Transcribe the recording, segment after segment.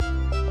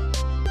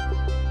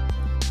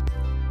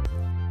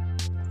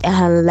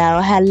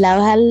Hello,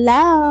 hello,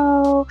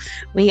 hello.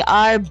 We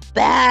are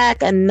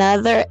back.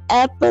 Another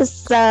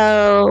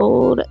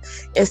episode.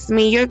 It's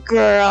me, your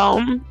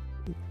girl.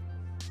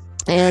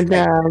 And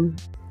Hey,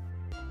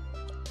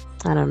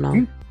 I don't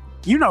know.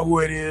 you know who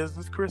it is.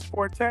 It's Chris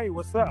Forte.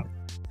 What's up?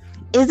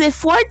 Is it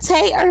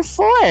Forte or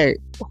Fort?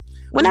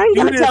 When are you do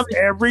gonna this tell me?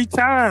 every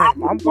time. I I'm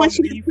going want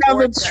to you to be tell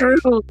the Forte.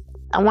 truth.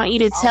 I want you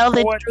to tell I'm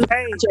the Forte. truth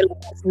about your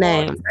last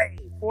name.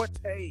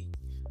 Forte.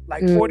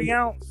 Like 40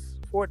 ounce.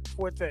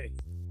 Forte.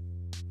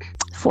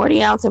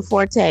 40 ounce and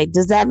Forte.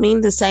 Does that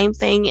mean the same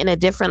thing in a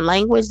different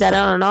language that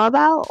I don't know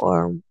about?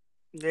 Or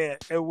Yeah.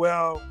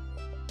 Well,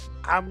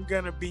 I'm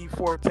going to be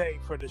Forte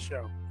for the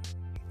show.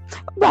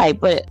 right,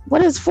 but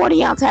what does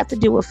 40 ounce have to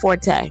do with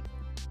Forte?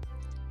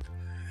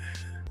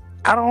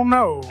 I don't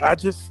know. I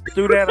just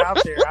threw that out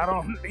there. I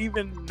don't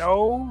even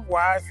know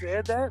why I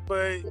said that,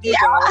 but you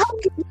know, I'm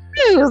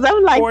confused.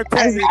 I'm like,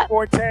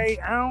 Forte.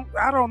 I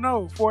don't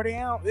know. 40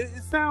 ounce.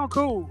 It sounds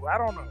cool. I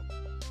don't know.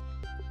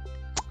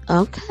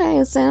 okay,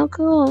 it sounds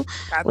cool.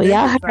 I Well, think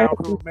y'all it heard. sounds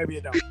cool. Maybe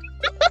it don't. You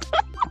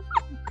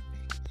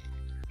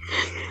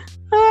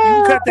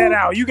can cut that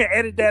out. You can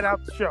edit that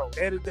out the show.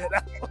 Edit that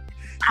out. Edit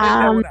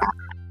that one out.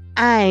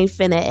 I ain't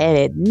finna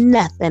edit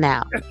nothing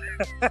out.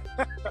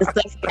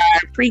 Except for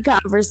our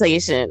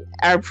pre-conversation,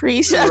 our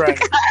pre-show.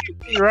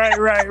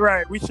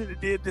 Right. We should have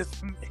did this.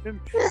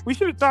 We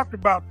should have talked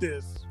about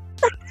this.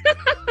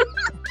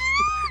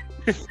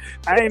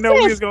 I didn't know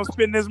we was gonna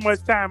spend this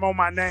much time on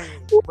my name,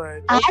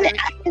 but okay.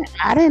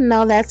 I didn't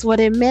know that's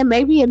what it meant.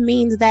 Maybe it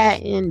means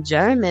that in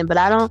German, but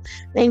I don't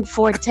think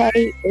Forte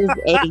is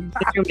a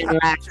German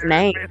last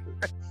name.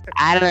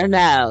 I don't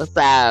know.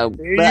 So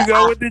Here you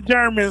go with the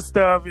German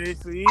stuff. You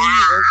see,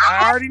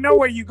 I already know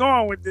where you're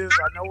going with this.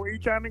 I know where you're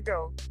trying to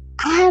go.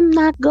 I'm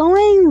not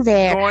going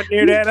there. Going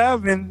near that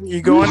oven.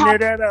 You're going near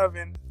that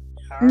oven.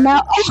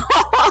 No.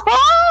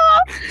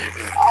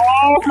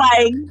 Oh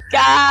my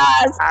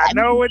gosh. I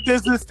know what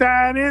this is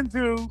tying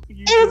into.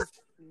 You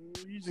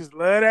just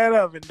love that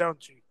oven,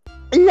 don't you?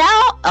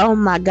 No. Oh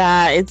my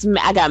God.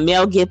 I got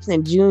Mel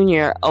Gibson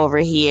Jr. over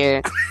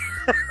here.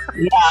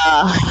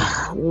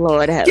 Yeah.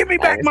 Lord have Give me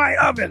back my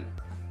oven.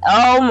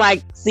 Oh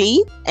my,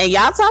 see? And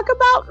y'all talk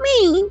about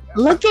me.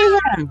 Look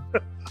at him.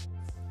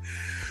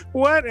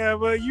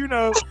 Whatever. You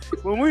know,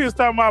 when we was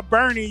talking about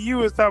Bernie, you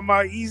was talking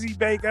about Easy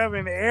Bake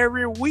Oven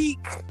every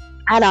week.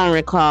 I don't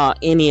recall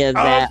any of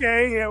that.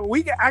 Okay,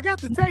 yeah, I got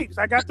the tapes.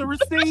 I got the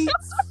receipts.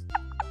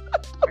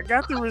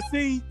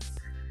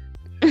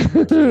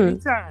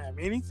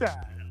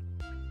 Anytime.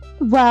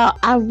 Well,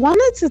 I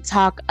wanted to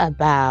talk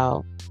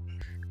about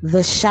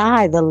The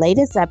Chi, the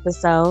latest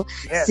episode,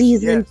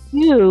 season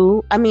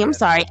 2. I'm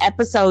sorry,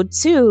 episode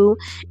 2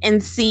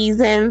 and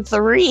season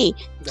 3.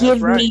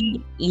 Give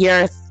me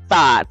your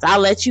thoughts.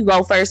 I'll let you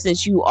go first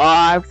since you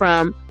are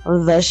from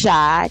The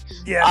Chi.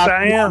 Yes,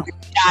 I am.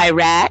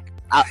 Iraq.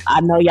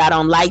 I know y'all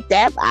don't like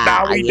that.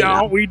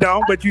 We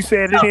don't. But you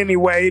said it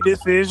anyway.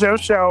 This is your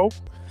show.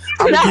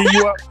 I'm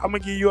gonna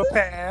give you a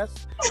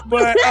pass.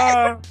 But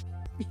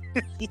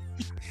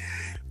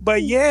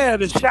but yeah,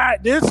 The Chi.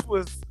 This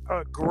was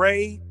a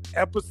great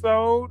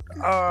episode.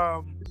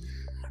 I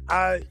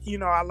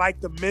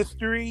like the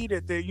mystery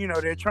that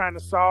they're trying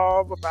to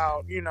solve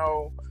about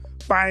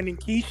finding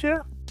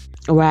Keisha.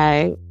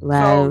 Right.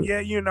 So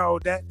yeah,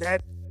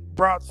 that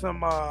brought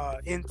some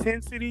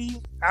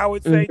intensity, I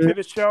would say, to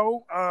the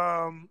show.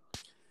 I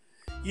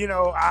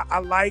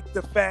like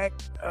the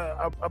fact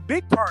a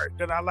big part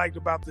that I liked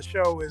about the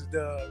show is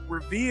the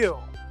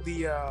reveal,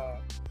 the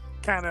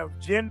kind of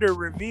gender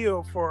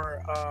reveal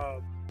for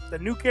the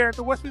new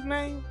character. What's his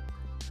name?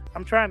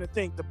 I'm trying to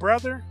think. The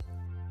brother.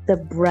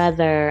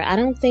 I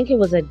don't think it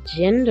was a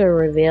gender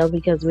reveal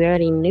because we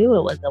already knew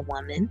it was a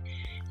woman.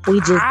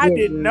 I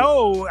didn't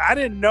know.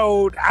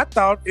 I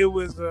thought it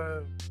was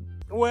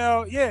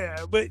well,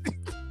 yeah, but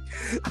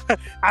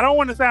I don't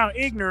want to sound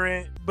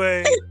ignorant,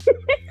 but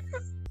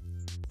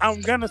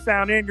I'm gonna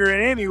sound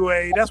ignorant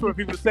anyway. That's what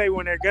people say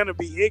when they're gonna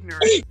be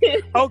ignorant.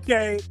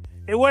 Okay,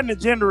 it wasn't a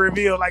gender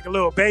reveal like a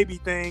little baby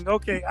thing.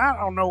 Okay, I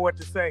don't know what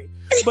to say,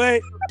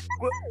 but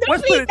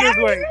let's put it this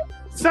way: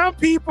 some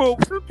people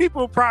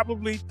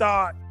probably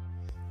thought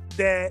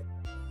that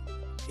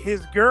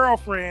his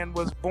girlfriend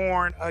was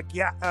born a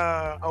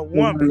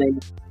woman,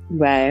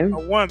 right? A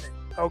woman.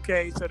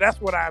 Okay, so that's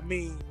what I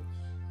mean.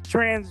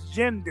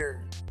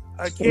 Transgender,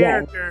 a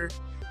character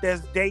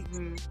that's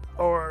dating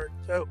or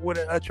with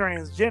a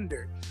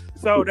transgender.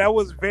 So that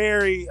was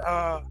very.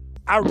 I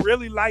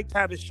really liked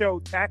how the show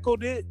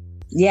tackled it.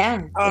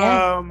 Yeah.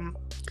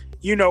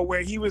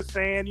 Where he was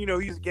saying,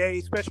 he's gay,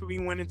 especially when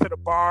he went into the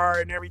bar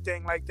and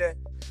everything like that.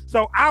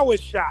 So I was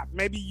shocked.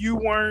 Maybe you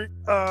weren't,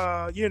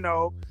 but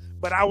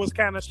I was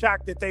kind of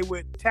shocked that they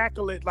would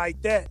tackle it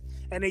like that,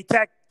 and they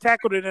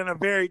tackled it in a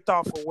very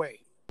thoughtful way.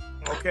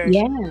 Okay.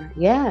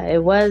 Yeah,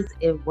 it was.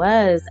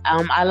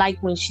 I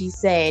like when she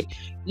said,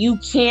 "You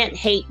can't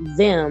hate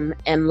them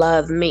and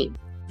love me."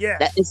 Yes,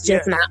 that it's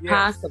just not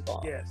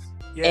possible. Yes,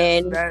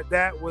 and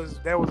that was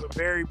a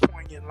very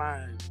poignant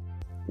line.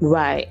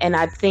 Right. And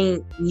I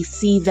think we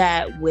see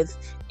that with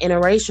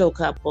interracial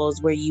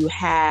couples where you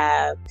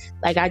have,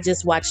 like, I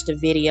just watched a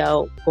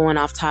video, going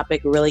off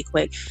topic really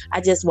quick.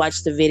 I just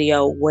watched a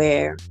video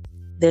where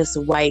this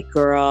white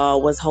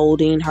girl was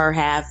holding her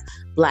half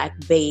black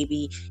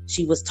baby.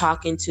 She was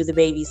talking to the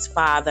baby's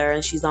father,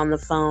 and she's on the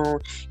phone,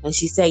 and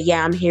she said,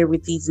 "Yeah, I'm here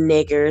with these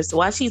niggers."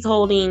 While she's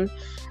holding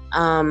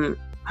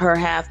her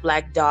half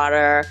black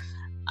daughter,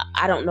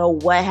 I don't know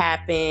what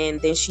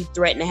happened. Then she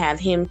threatened to have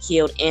him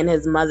killed and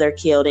his mother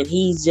killed, and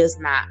he's just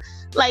not.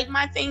 Like,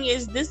 my thing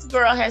is, this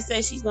girl has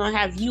said she's gonna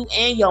have you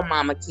and your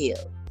mama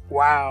killed.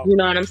 Wow. You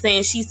know what I'm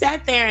saying? She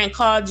sat there and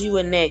called you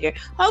a nigger.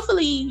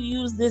 Hopefully you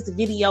use this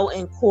video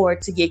in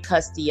court to get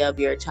custody of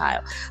your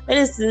child. But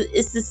it's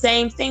the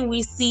same thing.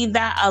 We see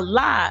that a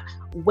lot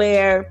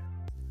where,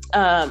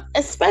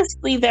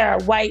 especially there are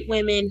white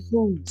women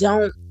who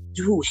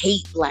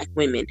hate black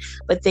women,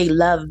 but they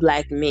love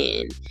black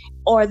men.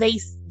 Or they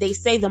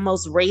say the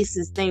most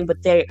racist thing,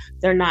 but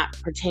they're not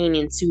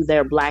pertaining to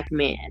their black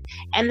man.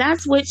 And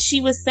that's what she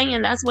was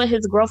saying. That's what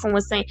his girlfriend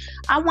was saying.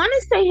 I want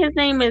to say his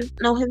name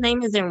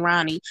isn't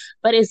Ronnie,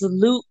 but it's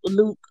Luke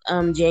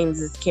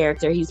James's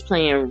character. He's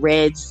playing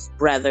Reg's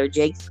brother,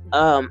 Jake's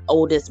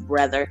oldest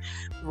brother.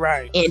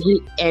 Right.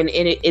 And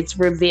it's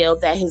revealed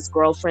that his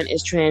girlfriend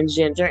is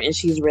transgender, and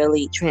she's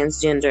really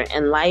transgender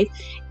in life.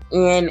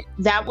 And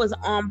that was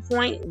on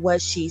point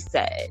what she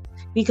said.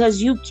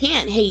 Because you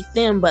can't hate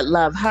them but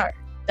love her.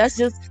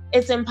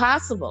 It's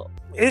impossible.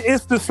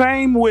 It's the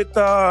same with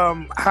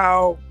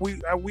how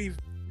we've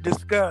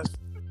discussed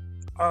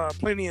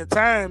plenty of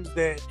times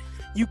that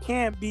you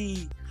can't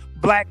be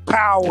black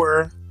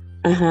power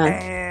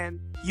and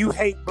you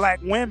hate black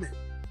women.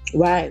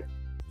 Right.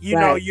 You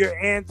know, you're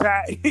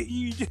anti.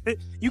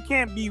 You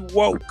can't be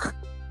woke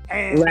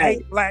and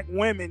hate black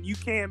women. You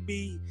can't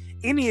be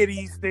any of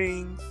these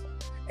things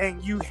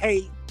and you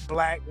hate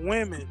black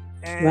women.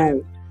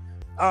 And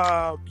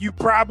you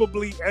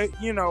probably,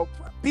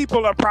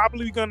 people are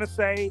probably going to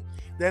say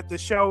that the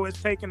show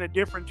is taking a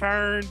different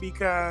turn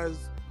because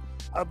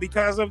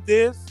of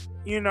this.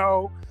 You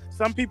know,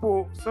 some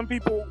people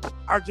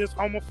are just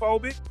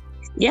homophobic.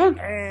 Yeah.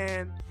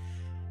 And,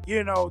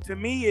 to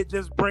me, it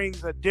just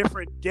brings a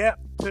different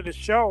depth to the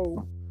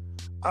show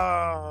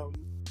that,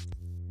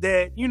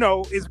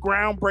 is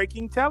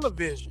groundbreaking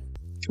television.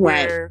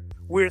 Right. Where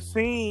we're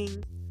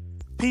seeing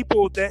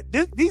people that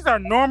these are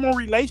normal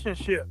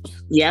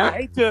relationships. Yeah. I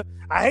hate to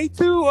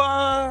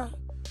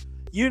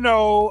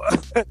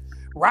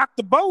rock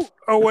the boat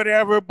or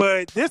whatever,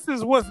 but this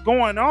is what's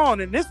going on,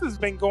 and this has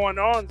been going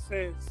on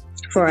since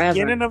forever. The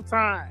beginning of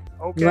time.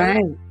 Okay.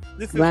 Right.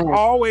 This has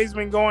always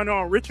been going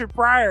on. Richard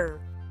Pryor,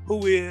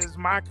 who is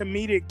my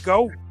comedic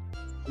GOAT.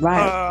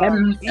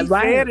 Right.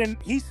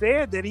 He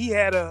said that he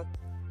had a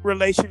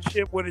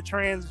relationship with a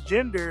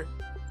transgender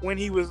when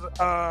he was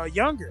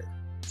younger.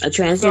 A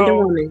transgender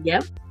woman,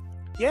 yep.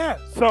 Yeah,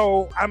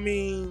 so I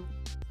mean,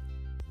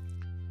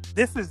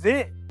 this is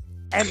it,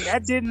 and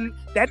that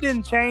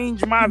didn't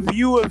change my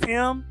view of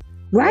him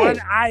one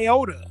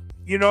iota.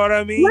 You know what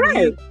I mean?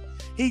 Right.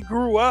 He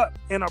grew up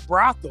in a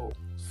brothel,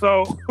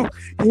 so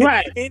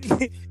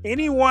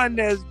anyone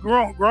that's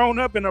grown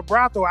up in a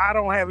brothel, I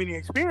don't have any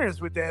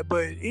experience with that.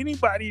 But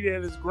anybody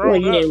that has grown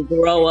up, you didn't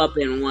grow up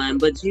in one,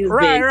 but you've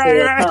been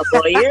to a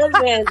couple. You've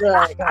been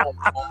to a couple.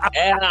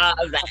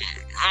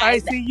 I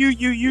see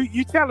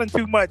you telling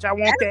too much. I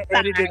want that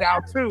edited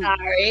out too.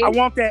 Sorry. I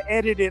want that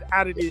edited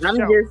out of this show. I'm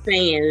just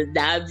saying.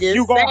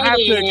 You gonna have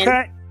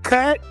to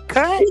cut.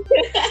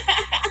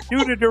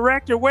 Do the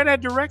director where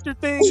that director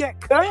thing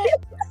get cut?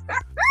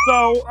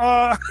 So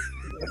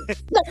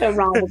nothing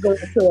wrong with going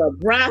to a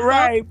brothel.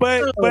 Right,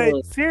 but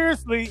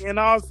seriously, in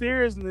all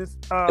seriousness,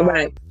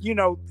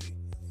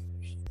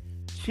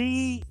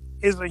 she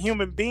is a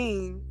human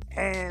being,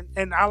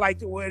 and I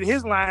like what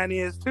his line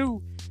is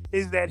too,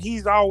 is that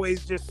he's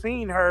always just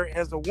seen her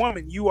as a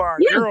woman. You are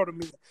a girl to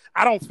me.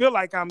 I don't feel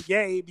like I'm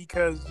gay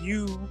because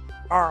you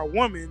are a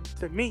woman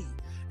to me.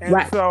 And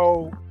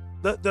so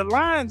the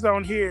lines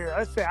on here,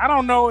 I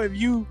don't know if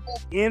you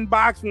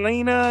inboxed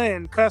Lena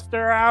and cussed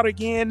her out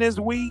again this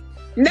week.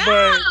 No,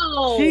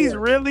 but she's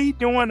really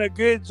doing a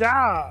good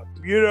job.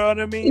 You know what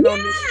I mean? Yeah. On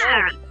this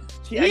show.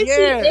 She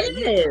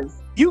is.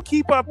 You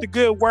keep up the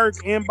good work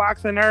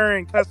inboxing her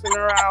and cussing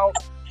her out.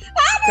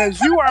 Because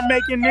you are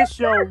making this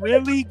show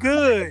really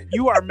good.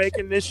 You are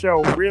making this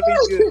show really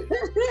good.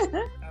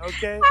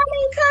 Okay. I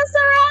didn't cuss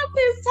her out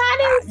this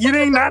time. You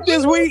didn't? Not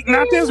this week.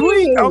 Not this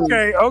week.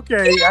 Okay.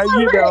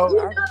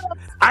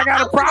 I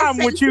got a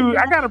problem with you.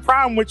 I got a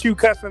problem with you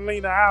cussing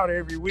Lena out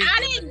every week.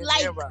 I didn't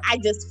I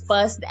just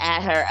fussed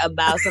at her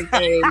about some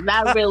things.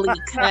 Not really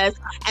cussed.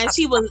 And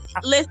she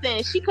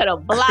could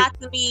have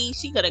blocked me.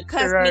 She could have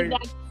cussed me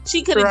back.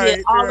 She could have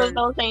did all of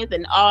those things,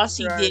 and all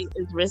she did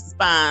is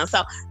respond.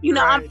 So,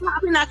 I'm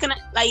probably not gonna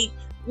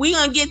we're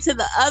gonna get to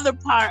the other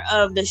part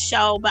of the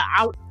show, but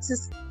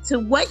to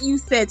what you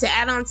said, to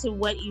add on to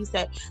what you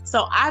said.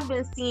 So I've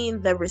been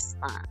seeing the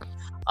response.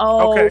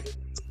 Oh,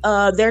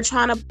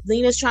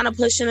 Lena's trying to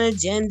push an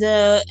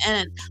agenda,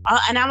 and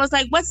I was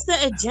like, what's the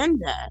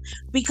agenda?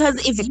 Because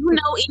if you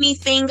know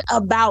anything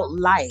about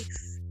life,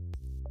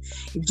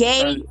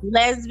 gay,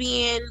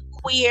 lesbian,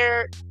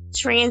 queer,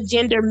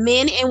 transgender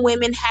men and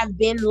women have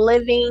been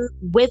living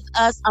with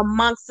us,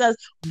 amongst us,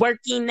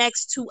 working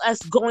next to us,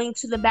 going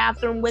to the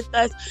bathroom with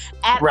us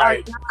at our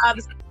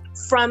jobs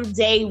from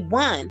day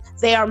one.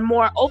 They are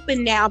more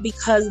open now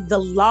because the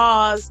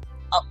laws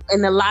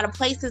in a lot of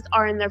places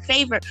are in their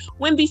favor.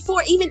 When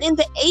before, even in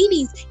the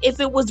 80s, if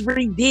it was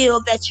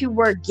revealed that you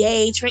were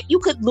gay, you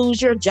could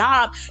lose your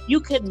job. You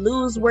could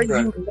lose where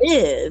you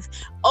live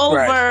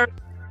over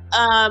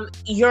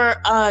your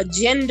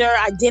gender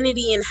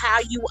identity and how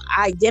you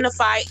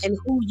identify and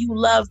who you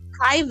love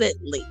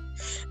privately.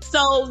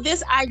 So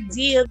this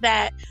idea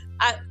that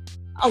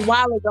a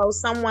while ago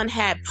someone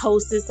had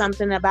posted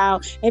something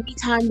about every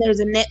time there's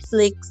a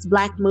Netflix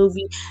black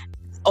movie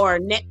or a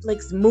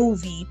Netflix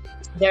movie,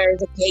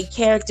 there's a gay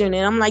character in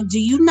it. I'm like, do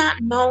you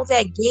not know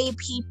that gay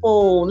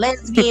people,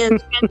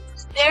 lesbians,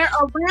 they're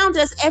around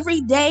us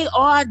every day,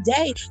 all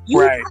day? You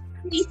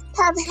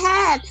have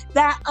had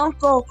that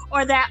uncle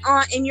or that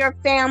aunt in your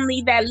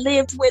family that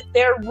lived with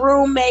their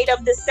roommate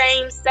of the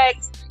same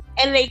sex,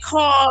 and they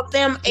called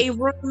them a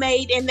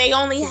roommate, and they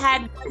only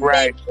had one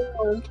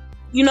bedroom.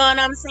 You know what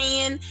I'm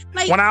saying?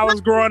 Like, when I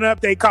was growing up,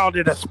 they called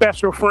it a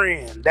special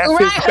friend. That's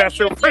his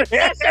special friend.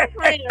 Special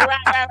friend.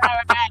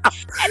 Right.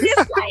 And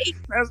it's like,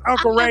 that's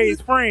Uncle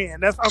Ray's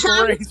friend. That's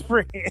Uncle Ray's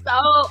friend.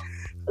 So,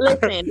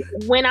 listen,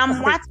 when I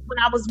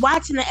was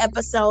watching the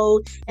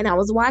episode and I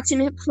was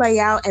watching it play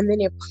out, and then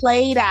it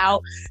played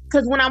out,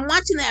 because when I'm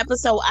watching the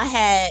episode,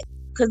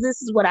 because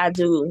this is what I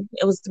do.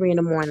 It was 3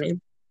 a.m.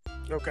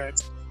 Okay.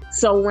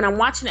 So when I'm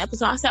watching the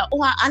episode, I said,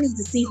 I need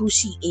to see who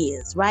she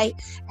is, right?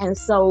 And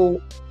so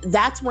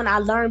that's when I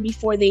learned,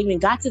 before they even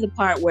got to the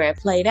part where it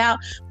played out,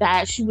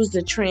 that she was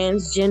the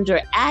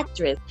transgender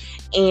actress.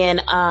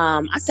 And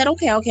I said,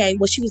 okay,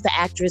 well, she was the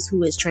actress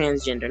who is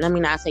transgender. Let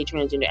me not say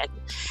transgender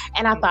actress.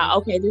 And I thought,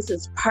 okay, this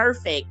is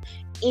perfect.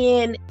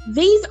 And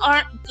these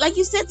are, like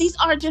you said, these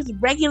are just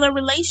regular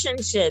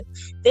relationships.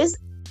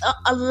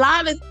 A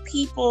lot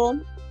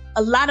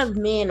of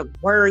men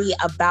worry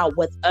about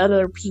what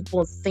other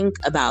people think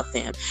about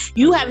them.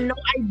 You have no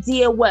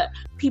idea what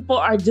people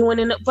are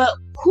doing, but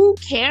who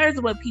cares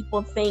what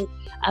people think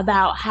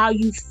about how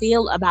you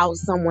feel about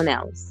someone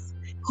else?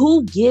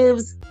 Who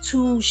gives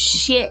two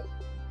shit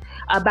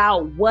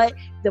about what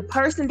the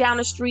person down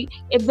the street,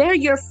 if they're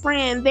your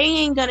friend, they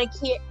ain't gonna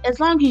care as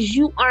long as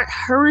you aren't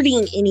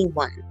hurting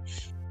anyone.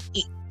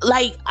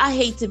 Like, I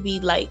hate to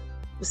be like,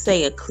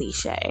 say a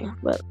cliche,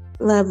 but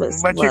love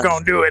is but love. You're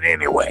gonna do it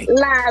anyway.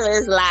 Love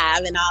is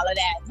live and all of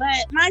that.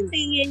 But my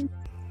thing is,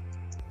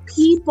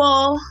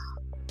 people,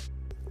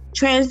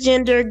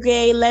 transgender,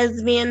 gay,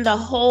 lesbian, the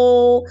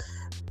whole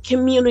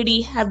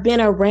community have been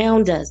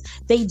around us.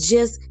 They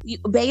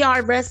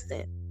are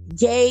arrested.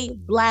 Gay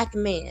black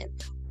men,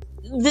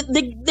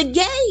 the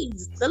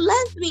gays, the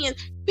lesbians.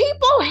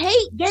 People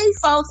hate gay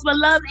folks but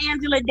love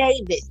Angela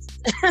Davis.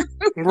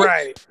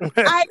 Right.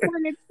 I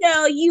want to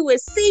tell you a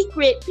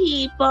secret,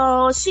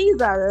 people. She's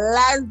a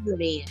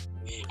lesbian.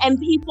 And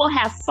people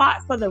have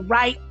fought for the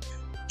right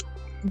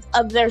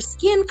of their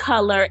skin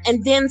color,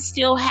 and then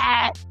still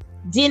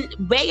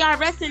Bayard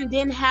Rustin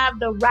didn't have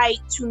the right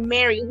to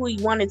marry who he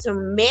wanted to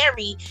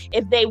marry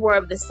if they were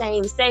of the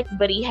same sex,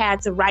 but he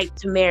had the right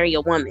to marry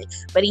a woman.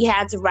 But he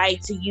had the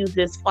right to use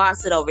this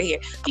faucet over here.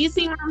 Do you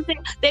see what I'm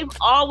saying? They've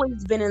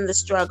always been in the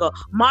struggle.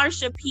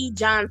 Marsha P.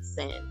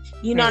 Johnson,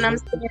 you know what I'm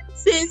saying?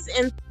 Sis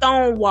in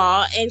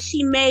Stonewall, and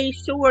she made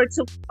sure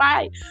to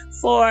fight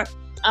for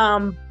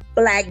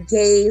black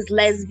gays,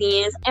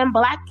 lesbians, and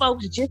black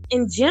folks just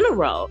in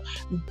general.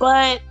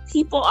 But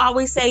people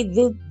always say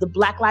the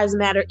Black Lives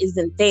Matter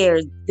isn't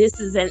theirs. This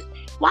isn't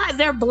why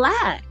they're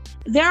black.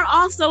 They're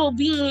also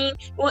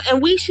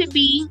and we should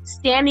be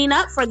standing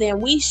up for them.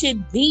 We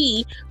should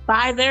be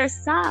by their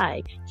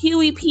side.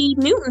 Huey P.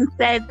 Newton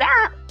said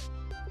that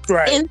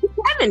in the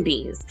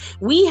 70s.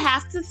 We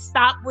have to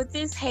stop with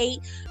this hate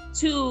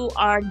to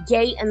our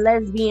gay and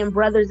lesbian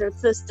brothers and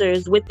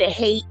sisters, with the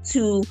hate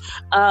to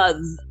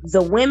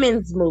the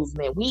women's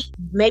movement.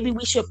 Maybe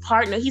we should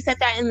partner. He said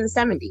that in the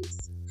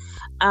 70s.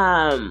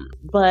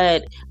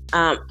 But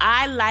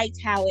I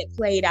liked how it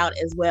played out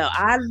as well.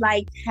 I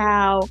liked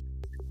how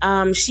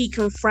she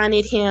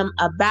confronted him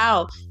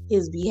about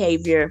his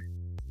behavior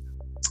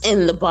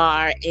in the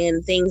bar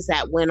and things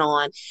that went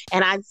on.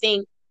 And I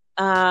think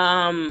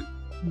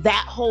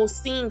that whole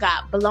scene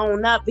got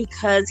blown up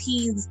because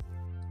he's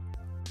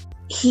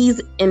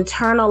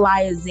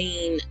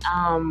internalizing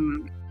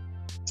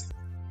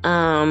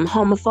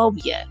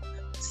homophobia.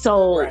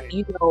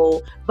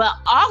 So, but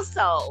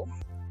also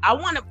I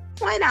want to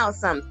point out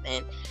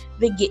something.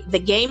 The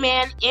gay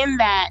man in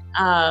that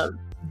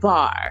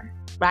bar,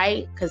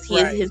 right? Because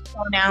his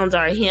pronouns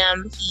are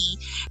him, he,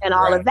 and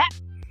all of that.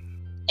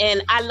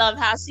 And I love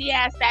how she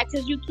asked that,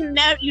 because you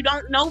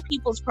don't know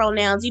people's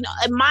pronouns. You know,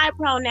 my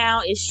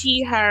pronoun is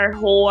she, her,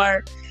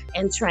 whore,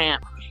 and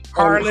tramp.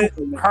 Harlot,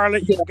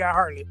 you got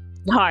harlot.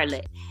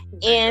 harlot.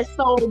 And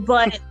so,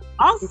 but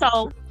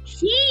also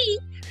he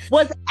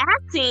was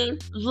acting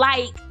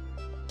like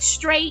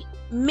straight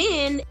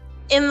men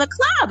in the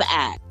club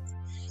act.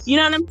 You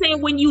know what I'm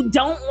saying? When you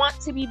don't want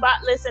to be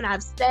bought, listen,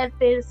 I've said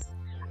this.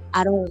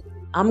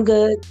 I'm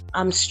good.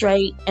 I'm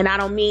straight. And I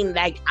don't mean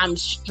like I'm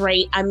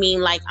straight. I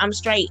mean like I'm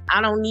straight.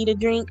 I don't need a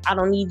drink. I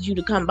don't need you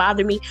to come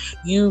bother me.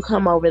 You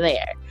come over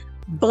there.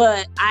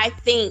 But I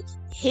think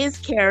his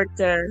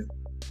character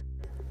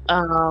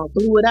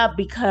blew it up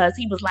because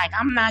he was like,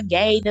 I'm not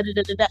gay, da, da,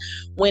 da, da, da,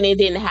 when it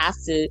didn't have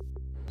to,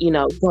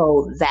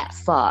 go that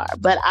far.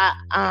 But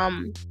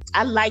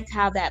I liked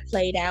how that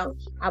played out.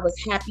 I was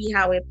happy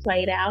how it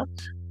played out.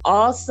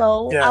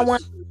 Also, yes. I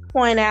want to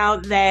point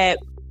out that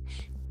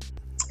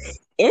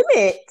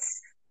Emmett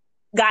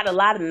got a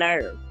lot of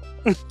nerve.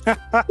 He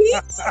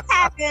has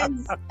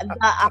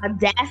the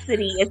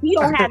audacity. If he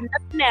don't have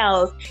nothing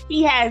else,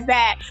 he has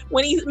that.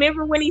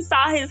 Remember when he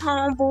saw his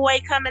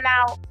homeboy coming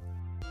out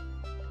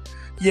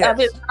of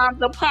his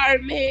mom's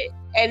apartment?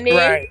 And then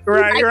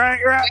right.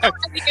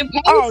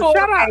 Oh,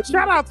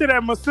 shout out to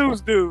that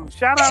masseuse dude.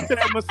 Shout out to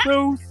that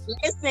masseuse.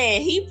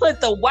 Listen, he put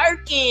the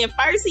work in.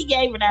 First he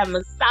gave her that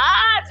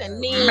massage,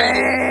 and then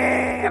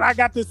man, I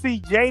got to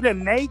see Jada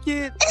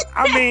naked.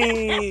 I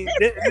mean,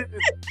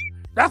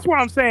 that's what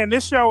I'm saying.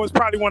 This show is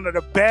probably one of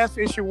the best.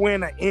 It should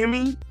win an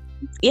Emmy.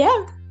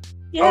 Yeah,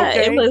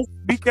 okay? It was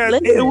because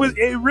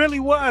it really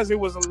was. It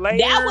was a layer.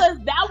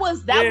 That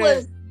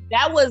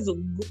was.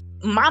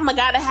 Mama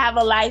gotta have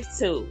a life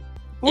too.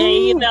 Ooh,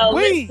 and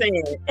listen.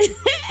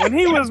 When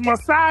he was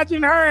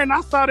massaging her and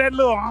I saw that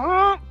little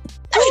hump,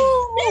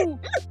 ooh,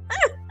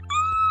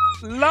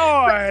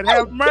 Lord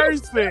have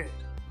mercy.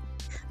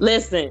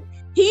 Listen,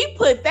 he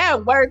put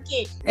that work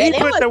in. And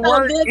he put the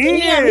work in.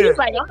 He was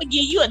like, I'm gonna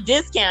give you a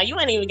discount. You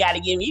ain't even gotta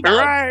give me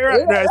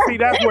Right. Now, see,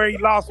 that's where he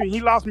lost me. He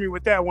lost me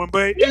with that one.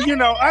 But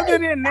other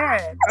than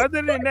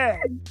that,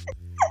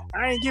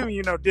 I ain't giving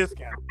you no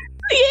discount.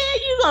 Yeah,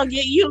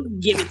 you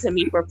give it to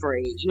me for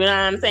free. You know what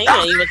I'm saying? You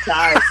ain't even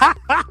charge.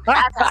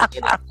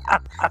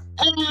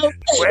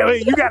 Well,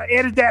 you gotta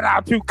edit that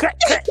out too.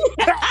 Cut.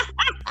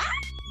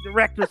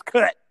 Director's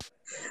cut.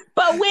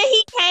 But when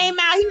he came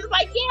out, he was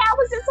like, "Yeah, I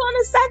was just on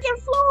the second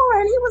floor,"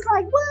 and he was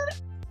like,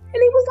 "What?" And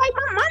he was like,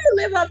 "My mama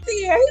live up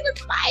there." He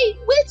was like,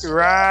 "Which?"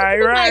 Right.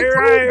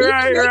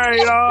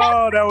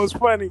 Oh, that was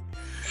funny.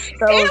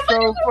 That was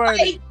so funny.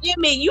 Like,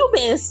 Emmett, you've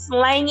been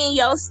slanging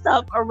your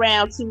stuff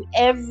around to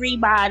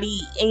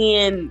everybody,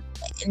 and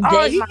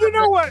you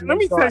know what? Let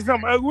me say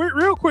something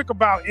real quick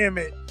about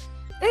Emmett.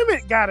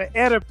 Emmett got an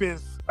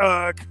Oedipus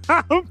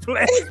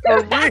complex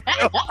for real.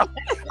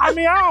 I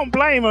mean, I don't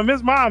blame him.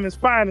 His mom is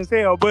fine as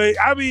hell, but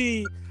I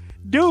mean,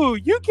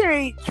 dude, you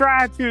can't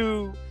try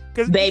to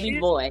baby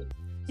boy.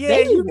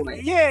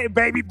 Yeah,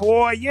 baby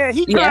boy. Yeah,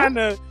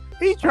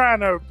 He's trying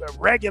to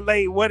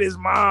regulate what his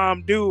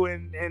mom do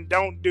and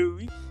don't do.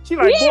 She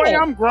like, boy,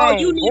 I'm grown. Oh,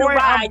 you need boy, a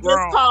ride?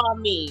 Just call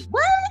me.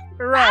 What?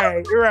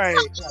 Right.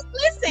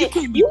 Listen, you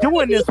can't be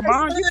doing this,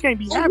 Mom. You can't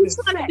be having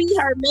sex. You trying to be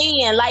her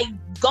man, like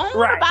going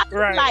about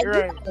like you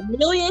got a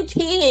million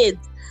kids.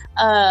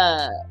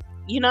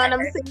 You know what I'm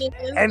saying?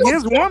 And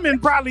his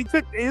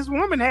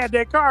woman had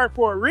that card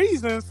for a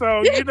reason,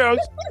 so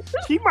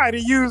she might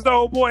have used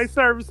old boy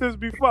services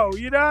before.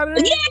 You know what I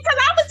mean? Yeah, because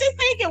I was just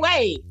thinking,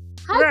 wait.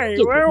 Right,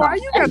 why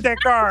you got that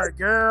card,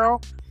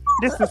 girl?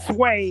 This is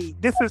Suede.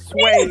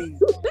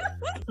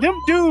 Them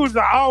dudes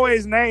are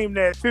always named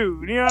that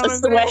too. You know what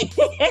I'm saying?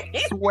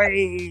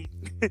 Suede.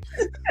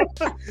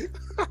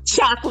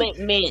 Chocolate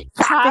mint.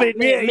 Chocolate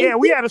mint. Yeah,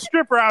 we had a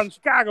stripper out in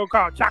Chicago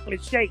called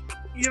Chocolate Shake.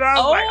 I was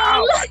like,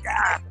 oh my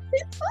God.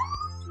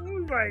 I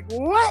was like,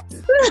 what?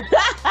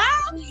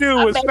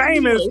 Dude was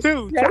famous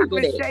too.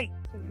 Chocolate Shake.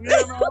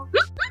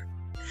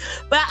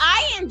 But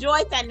I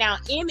enjoyed that. Now,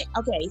 Emmett.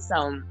 Okay, so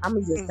I'm gonna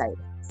just say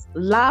this.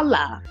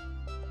 Lala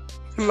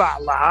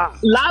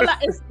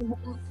is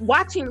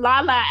watching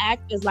Lala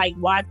act is like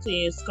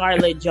watching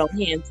Scarlett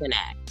Johansson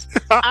act.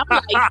 I'm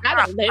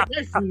like,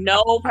 there's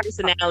no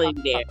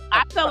personality there.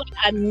 I felt like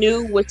I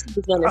knew what she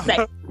was gonna say.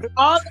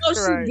 Although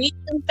she did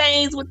some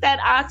things with that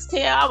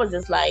oxtail, I was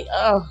just like,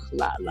 oh,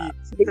 Lala.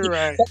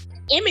 Right.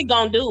 Emmett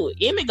gonna do it.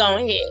 Emmett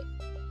gonna hit.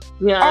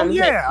 You know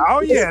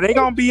oh yeah, they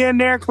gonna be in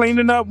there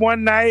cleaning up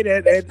one night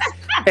at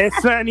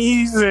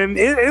Sonny's, and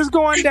it's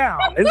going down.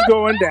 It's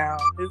going down.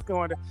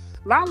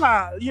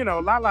 Lala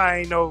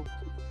ain't no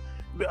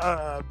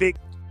big,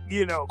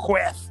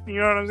 quest. You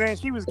know what I'm saying?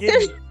 She was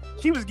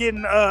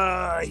getting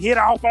hit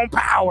off on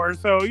Power,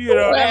 so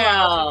Well,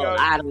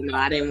 I don't know.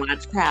 I didn't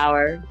watch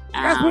Power.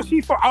 That's what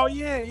she for. Oh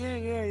yeah.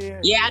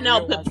 Yeah, I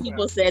know, but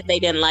people said they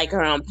didn't like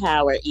her on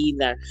Power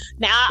either.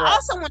 Now, I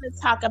also want to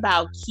talk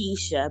about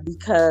Keisha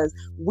because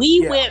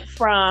we went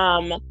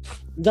from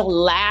the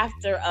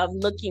laughter of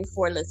looking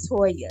for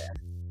LaToya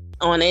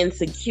on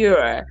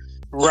Insecure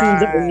to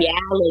the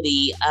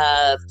reality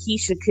of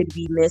Keisha could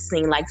be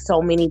missing, like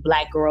so many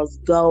Black girls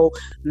go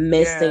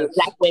missing,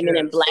 Black women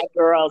and Black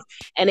girls,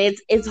 and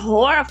it's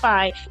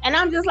horrifying. And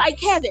I'm just like,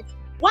 Kevin,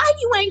 why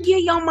you ain't give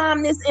your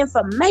mom this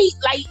information?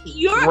 Like,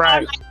 you're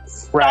like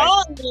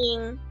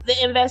stalling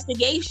the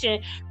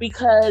investigation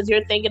because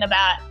you're thinking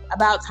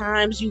about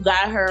times you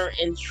got her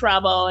in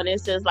trouble, and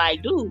it's just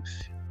like, dude,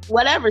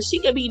 whatever, she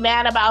could be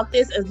mad about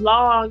this as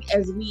long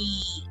as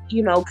we,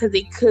 because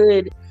it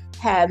could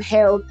have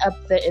held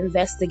up the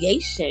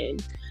investigation.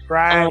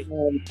 Right.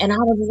 And I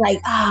was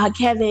like,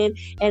 Kevin,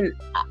 and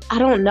I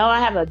don't know, I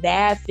have a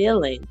bad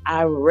feeling.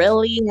 I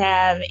really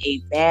have a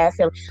bad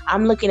feeling.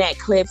 I'm looking at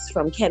clips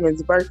from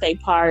Kevin's birthday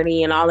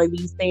party and all of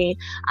these things.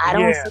 I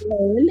don't see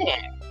her in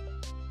there.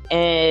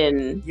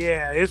 And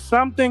yeah, it's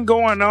something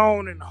going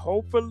on, and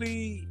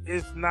hopefully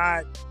it's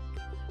not,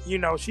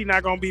 she's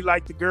not going to be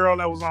like the girl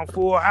that was on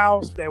Full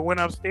House that went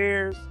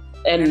upstairs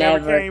and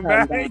never came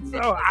back.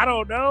 So I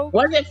don't know.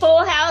 Was it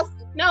Full House?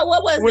 No,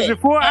 what was it? Was it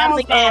Full House?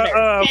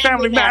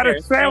 Family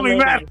Matters. Family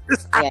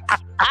Matters. Yeah.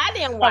 I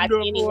didn't watch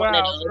any one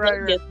of those.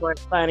 Right. They just weren't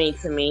funny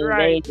to me.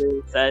 Right.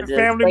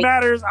 Family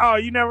Matters. Oh,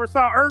 you never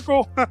saw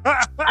Urkel?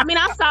 I mean,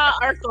 I saw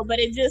Urkel, but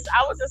I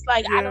was just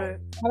like, I don't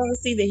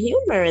see the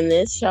humor in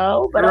this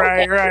show. But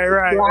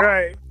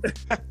right.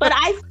 But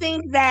I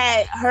think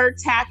that her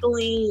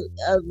tackling,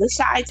 the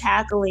Shy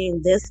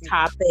tackling this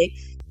topic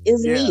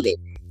is needed.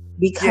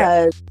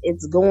 Because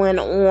it's going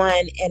on,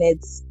 and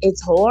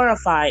it's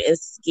horrifying.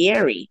 It's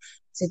scary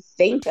to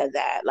think of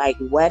that. Like,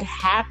 what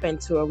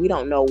happened to her? We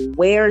don't know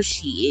where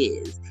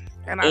she is.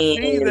 And I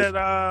see that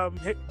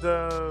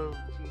the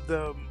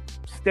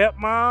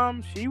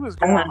stepmom, she was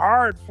going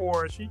hard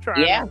for her. She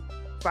trying to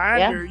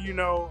find her.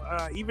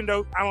 Even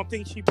though I don't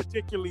think she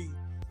particularly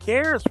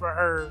cares for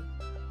her.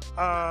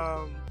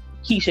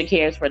 Keisha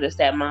cares for the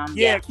stepmom.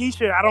 Yeah,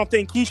 Keisha. I don't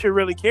think Keisha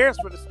really cares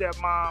for the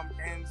stepmom,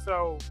 and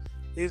so.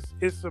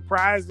 It's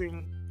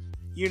surprising,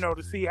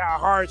 to see how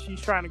hard she's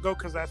trying to go,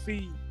 because I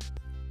see,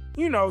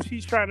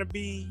 she's trying to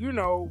be,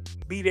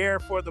 be there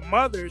for the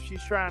mother.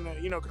 She's trying to,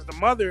 because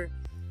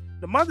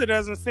the mother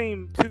doesn't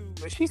seem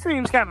she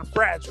seems kind of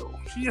fragile.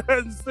 She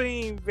doesn't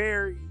seem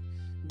very,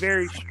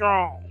 very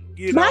strong.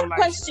 My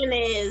question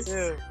is,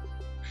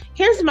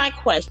 here's my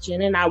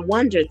question, and I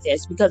wondered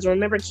this, because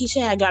remember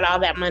Keisha had got all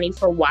that money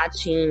for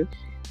watching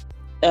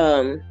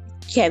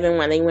Kevin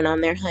when they went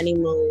on their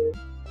honeymoon.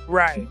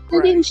 Right.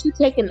 Why didn't she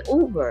take an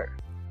Uber?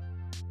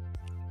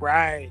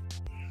 Right.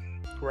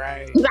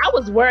 Because I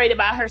was worried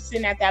about her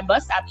sitting at that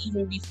bus stop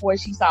even before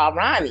she saw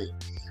Ronnie.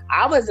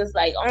 I was just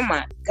like, oh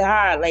my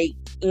God, like,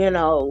 you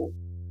don't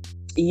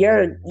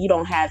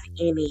have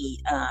any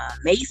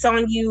mace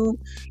on you.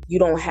 You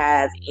don't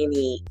have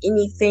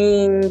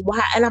anything.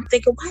 Why? And I'm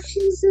thinking, why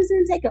she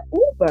doesn't take an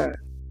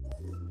Uber?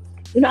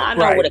 I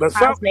know what it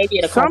costs. Maybe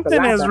it'll cost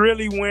something has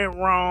really went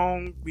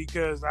wrong,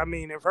 because I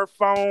mean, if her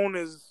phone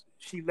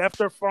she left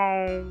her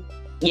phone.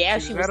 Yeah,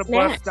 she was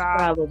snatched,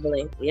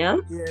 probably. Yeah.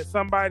 Yeah,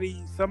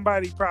 somebody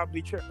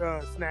probably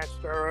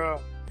snatched her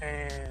up,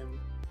 and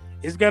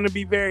it's going to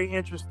be very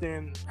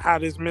interesting how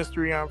this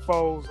mystery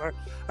unfolds.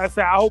 I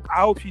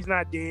hope she's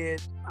not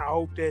dead. I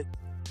hope that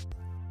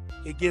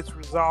it gets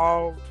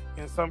resolved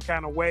in some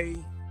kind of way.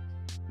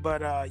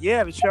 But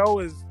the show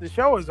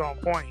is on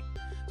point.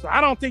 So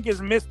I don't think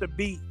it's missed a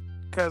beat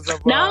because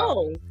of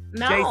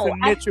Jason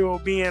Mitchell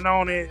being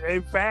on it.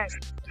 In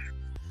fact,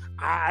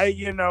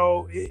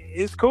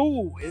 it's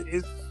cool.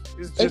 It's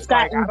just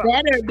gotten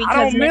better because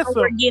I don't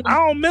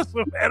miss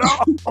him at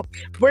all.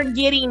 We're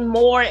getting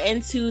more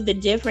into the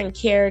different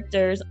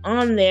characters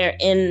on there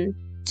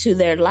into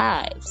their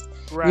lives.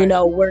 Right.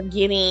 We're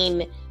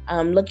getting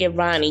look at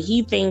Ronnie.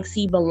 He thinks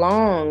he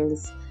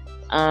belongs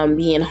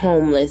being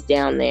homeless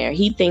down there.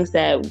 He thinks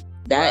that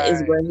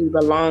is where he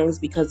belongs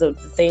because of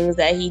the things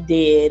that he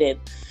did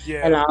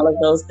and all of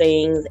those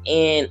things.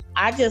 And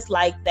I just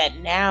like that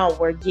now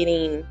we're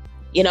getting.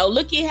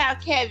 Look at how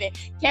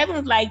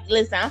Kevin's like,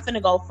 listen, I'm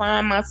finna go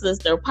find my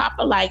sister.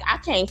 Papa like, I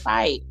can't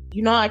fight.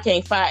 I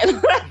can't fight.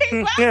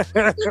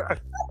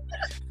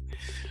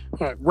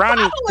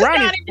 Ronnie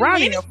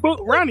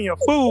a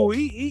fool.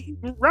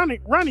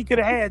 Ronnie could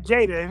have had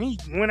Jada, and he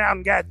went out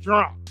and got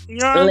drunk. You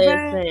know what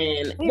I'm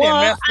saying?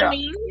 Well, I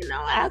mean,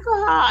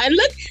 alcohol. And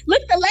look,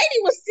 the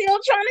lady was still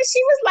trying to.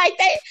 She was like,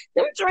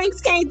 them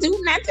drinks can't do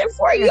nothing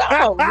for you.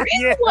 I'm a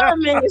real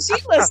woman. She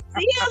was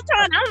still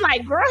trying. I'm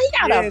like, girl, he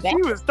got a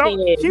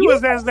basket. She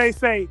was, as they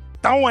say,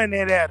 throwing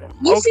it at him.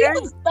 You see, girl,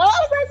 he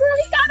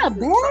got a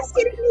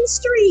basket in these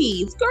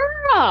streets,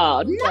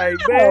 girl. No. Like,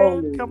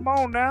 man, come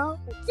on now.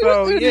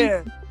 So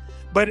yeah.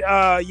 But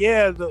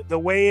the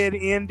way it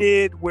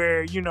ended,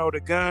 where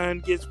the gun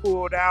gets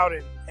pulled out,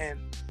 and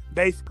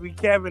basically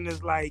Kevin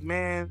is like,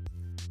 man,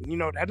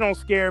 that don't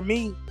scare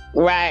me.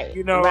 Right.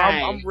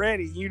 I'm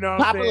ready.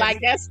 Papa like,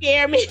 that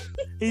scare me.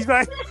 He's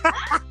like,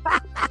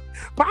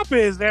 Papa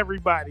is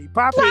everybody.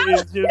 Papa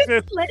is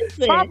just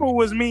Papa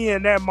was me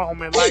in that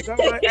moment. Like, I'm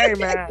like, hey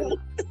man,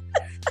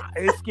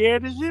 it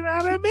scared the shit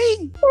out of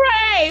me.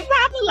 Right.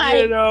 Papa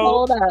like,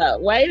 hold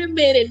up, wait a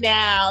minute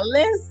now.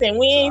 Listen,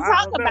 we ain't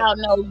talking about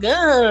no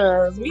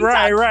guns.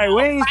 Right.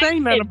 We ain't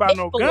saying nothing about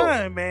no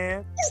gun,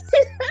 man.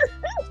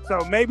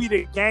 So maybe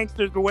the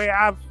gangsters, the way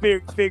I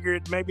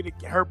figured, maybe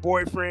her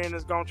boyfriend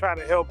is gonna try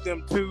to help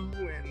them too,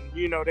 and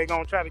they're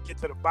gonna try to get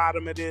to the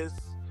bottom of this.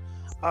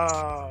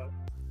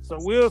 So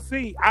we'll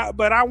see.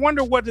 But I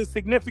wonder what the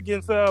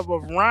significance of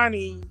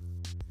Ronnie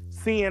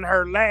seeing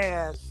her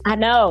last. I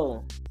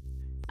know.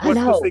 What's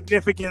the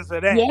significance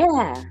of that?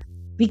 Yeah.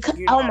 Because,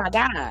 oh my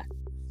God.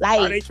 Like,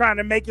 are they trying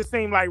to make it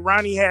seem like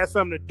Ronnie had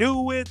something to do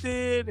with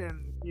it?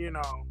 And,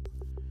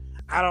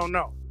 I don't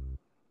know.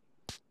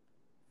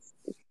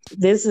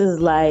 This is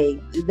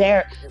like,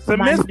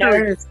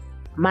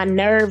 my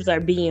nerves are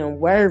being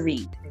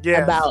worried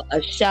about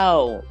a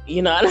show.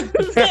 You know what I'm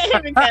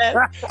saying? Because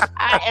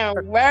I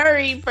am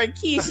worried for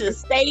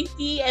Keisha's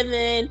safety, and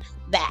then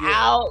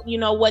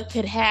what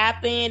could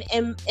happen.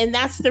 And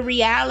that's the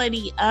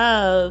reality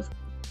of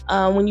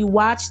when you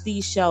watch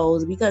these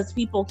shows, because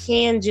people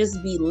can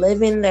just be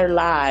living their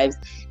lives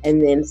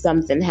and then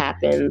something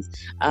happens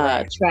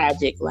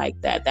tragic like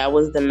that. That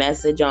was the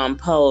message on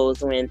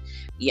Pose when,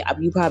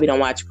 you probably don't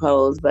watch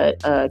Pose, but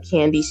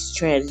Candy's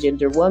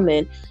transgender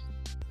woman,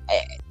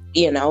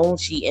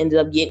 she ended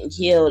up getting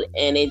killed,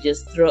 and it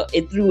just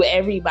threw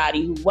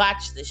everybody who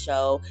watched the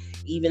show,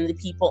 even the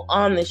people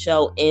on the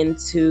show,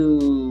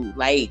 into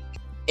like,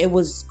 it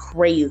was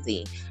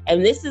crazy.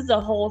 And this is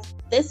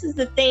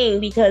the thing,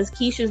 because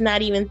Keisha's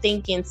not even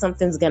thinking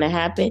something's gonna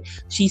happen.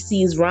 She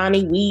sees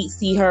Ronnie, we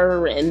see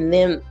her, and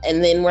then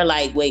we're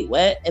like, wait,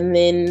 what? And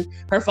then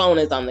her phone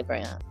is on the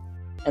ground,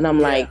 and I'm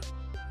like,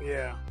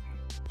 yeah.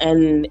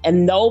 And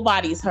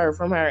nobody's heard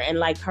from her. And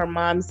like her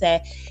mom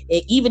said,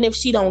 even if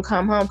she don't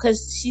come home,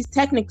 because she's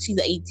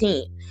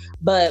 18,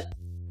 but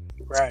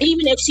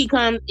even if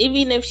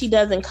she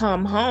doesn't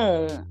come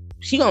home,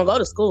 she gonna go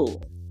to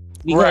school.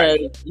 Because,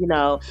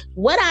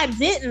 what I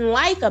didn't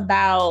like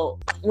about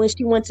when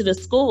she went to the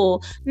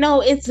school,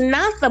 no, it's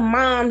not the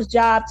mom's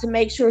job to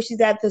make sure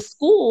she's at the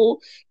school.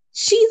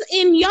 She's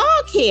in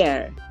y'all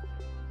care.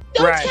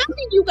 Don't tell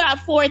me you got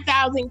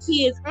 4,000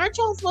 kids. Aren't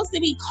y'all supposed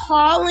to be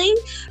calling?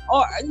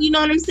 Or, you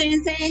know what I'm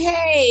saying? Saying,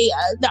 hey,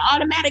 the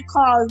automatic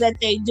calls that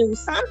they do,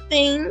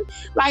 something.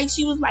 Like,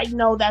 she was like,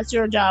 no, that's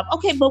your job.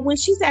 Okay, but when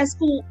she's at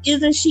school,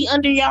 isn't she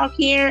under y'all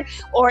care?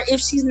 Or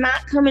if she's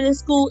not coming to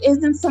school,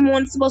 isn't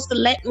someone supposed to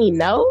let me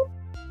know?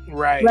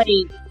 Right. Like,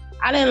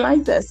 I didn't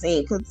like that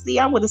scene. Because, see,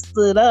 I would have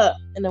stood up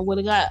and it would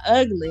have got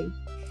ugly.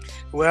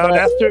 Well,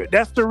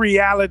 that's the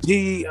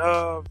reality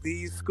of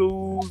these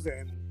schools,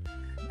 and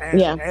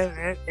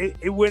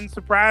it wouldn't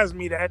surprise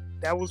me that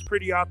was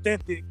pretty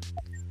authentic.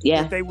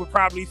 Yeah, that they would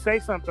probably say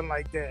something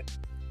like that.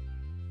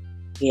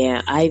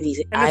 Yeah,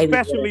 Ivy,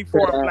 especially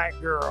for a black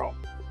girl.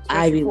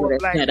 Ivy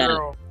would have said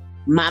up.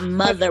 My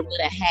mother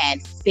would have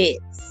had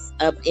fits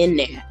up in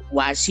there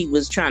while she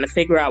was trying to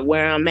figure out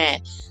where I'm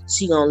at.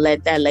 She gonna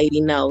let that lady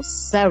know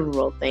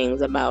several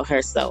things about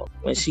herself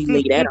when she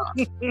leave that off.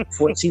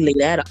 Before she leave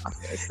that off.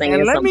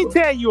 And let me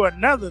tell you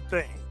another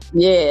thing.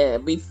 Yeah,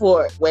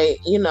 because I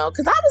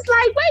was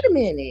like, wait a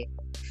minute.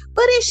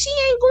 But if she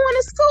ain't going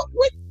to school,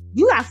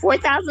 you got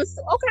 4,000,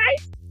 okay.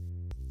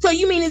 So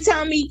you mean to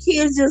tell me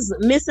kids just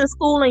missing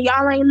school and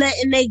y'all ain't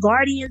letting their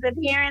guardians and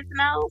parents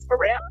know, for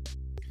real?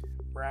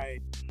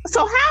 Right.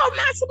 So how am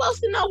I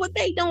supposed to know what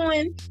they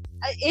doing?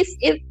 If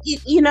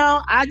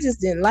I just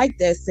didn't like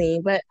that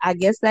scene, but I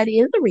guess that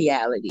is the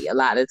reality a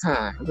lot of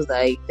times.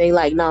 Like, they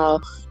like,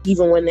 no,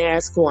 even when they're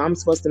at school, I'm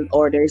supposed to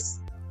order.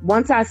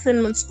 Once I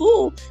send them to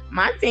school,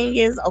 my thing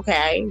is,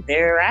 okay,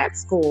 they're at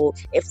school.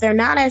 If they're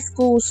not at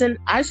school,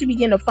 I should be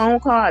getting a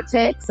phone call, a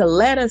text, a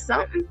letter,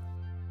 something.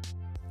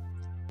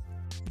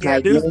 Yeah,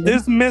 like,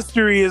 this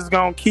mystery is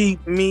gonna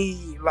keep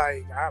me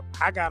like,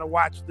 I gotta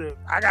watch the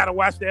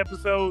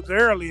episodes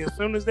early as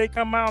soon as they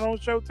come out on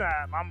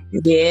Showtime. I'm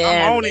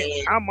on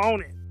it. I'm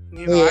on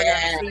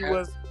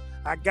it.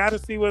 I gotta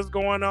see what's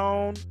going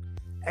on.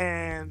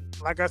 And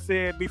like I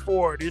said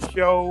before, this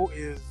show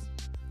is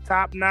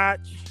top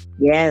notch.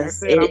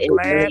 Yes, I'm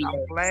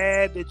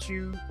glad that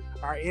you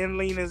are in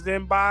Lena's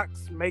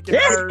inbox, making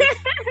her,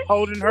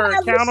 holding her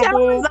accountable. The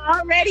show is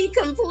already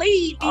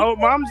complete. Oh,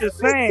 I'm just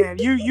saying,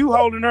 you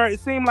holding her.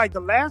 It seemed like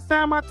the last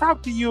time I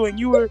talked to you and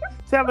you were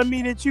telling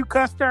me that you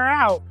cussed her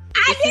out.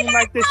 It seemed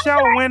like the show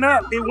went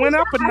up. It went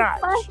up a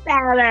notch.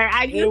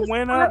 It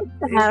went up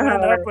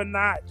a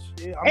notch.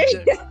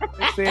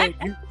 I said,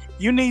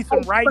 you need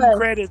some writing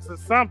credits or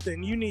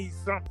something. You need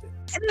something.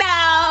 No,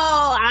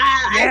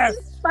 I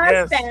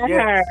fussed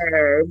at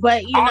her,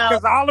 but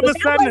because all of a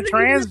sudden a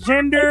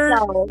transgender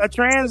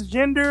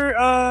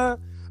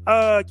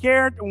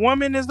character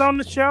woman is on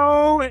the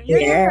show.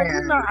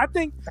 I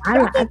think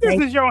this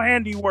is your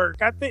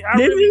handiwork. I think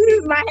this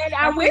is my hand.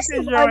 I wish this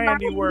is your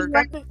handiwork.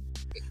 I think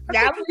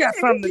you got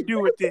something to do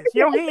with this.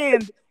 Your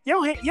hand,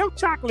 your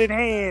chocolate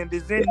hand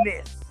is in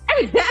this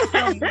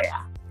somewhere.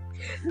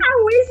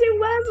 I wish it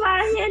was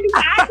my handy.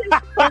 I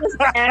just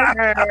fussed at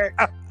her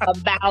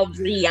about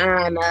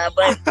Brianna,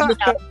 but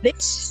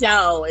this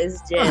show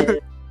is just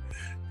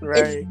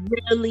it's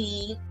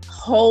really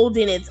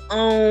holding its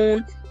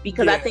own,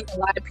 because I think a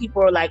lot of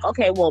people are like,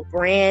 okay, well,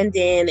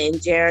 Brandon and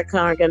Jerica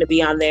are going to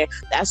be on there.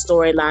 That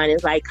storyline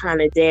is like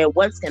kind of dead.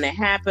 What's going to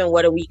happen?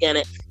 What are we going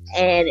to?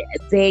 And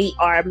they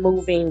are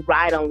moving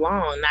right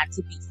along, not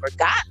to be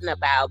forgotten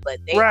about, but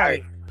they are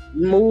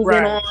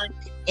moving on,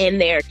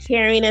 and they're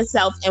carrying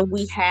themselves, and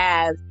we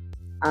have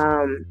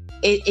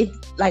it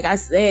like I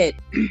said,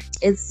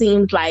 it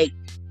seems like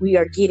we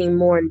are getting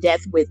more in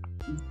depth with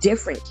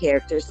different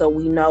characters, so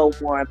we know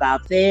more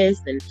about this,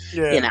 and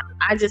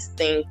I just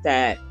think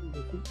that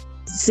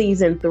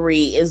season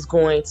 3 is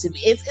going to be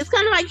it's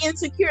kind of like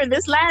Insecure.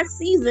 This last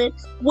season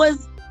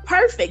was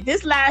perfect.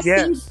 This last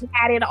season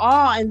had it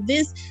all, and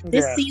this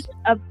season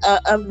of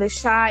The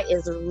Chi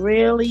is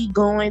really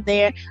going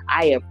there.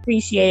 I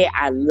appreciate it.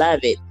 I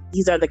love it.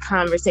 These are the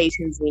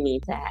conversations we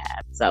need to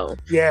have. So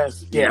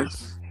yes.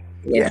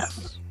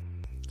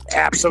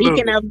 Absolutely.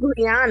 Speaking of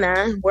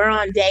Brianna, we're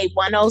on day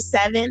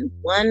 107.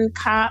 One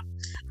cop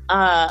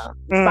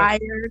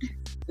fired.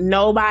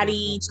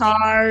 Nobody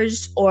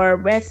charged or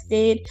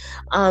arrested.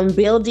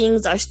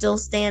 Buildings are still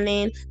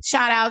standing.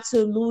 Shout out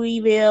to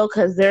Louisville,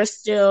 because they're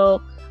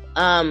still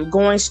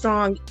going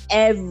strong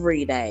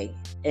every day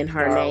in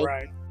her name.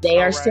 Right. They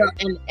are still,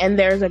 and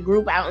there's a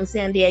group out in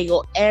San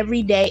Diego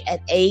every day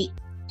at 8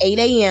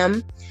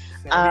 a.m.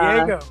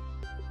 San Diego.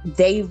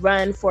 They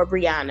run for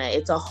Breonna.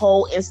 It's a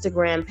whole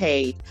Instagram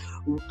page.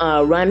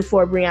 Run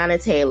for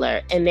Breonna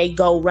Taylor. And they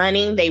go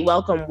running. They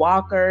welcome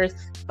walkers,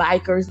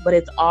 bikers, but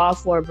it's all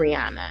for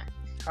Breonna.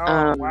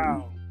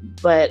 Wow.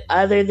 But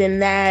other than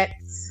that,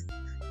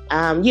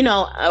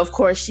 of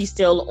course, she's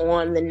still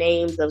on the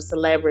names of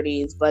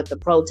celebrities, but the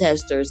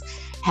protesters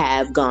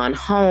have gone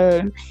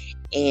home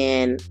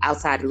and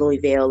outside of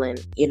Louisville,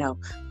 and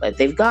but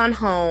they've gone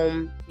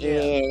home,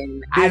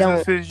 and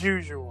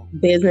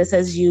business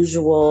as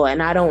usual,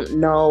 and I don't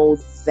know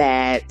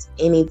that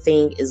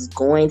anything is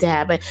going to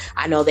happen.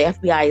 I know the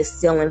FBI is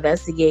still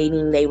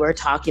investigating. They were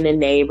talking to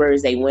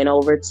neighbors. They went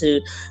over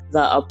to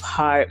the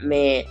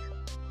apartment,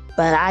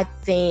 but I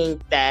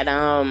think that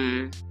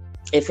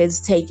if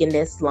it's taking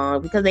this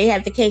long, because they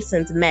had the case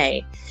since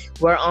May,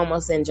 we're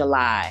almost in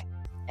July,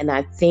 and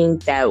I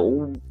think that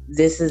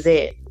this is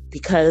it.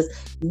 Because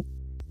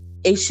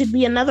it should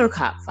be another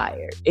cop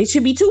fired. It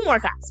should be 2 more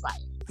cops fired.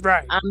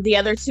 Right. The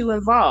other 2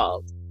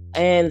 involved.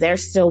 And they're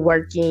still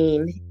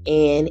working.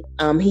 And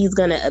he's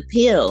going to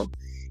appeal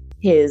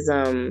his,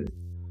 the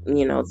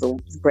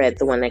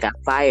one that got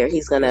fired.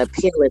 He's going to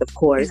appeal it, of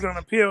course. He's going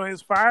to appeal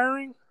his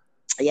firing?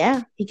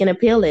 Yeah, he can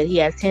appeal it. He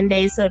has 10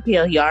 days to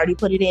appeal. He already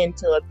put it in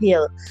to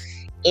appeal.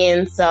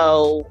 And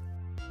so,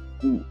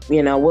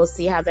 we'll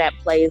see how that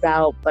plays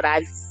out. But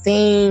I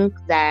think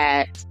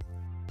that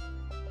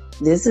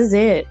this is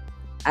it.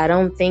 I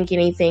don't think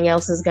anything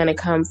else is going to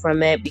come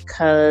from it,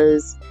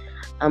 because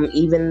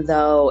even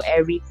though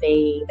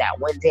everything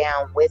that went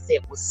down with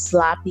it was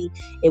sloppy,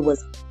 it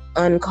was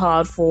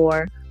uncalled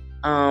for,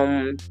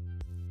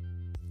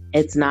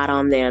 it's not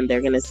on them.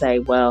 They're going to say,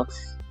 well,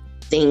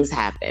 things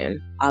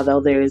happen, although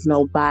there is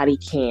no body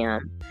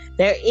cam.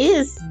 There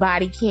is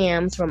body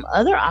cams from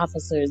other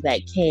officers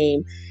that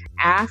came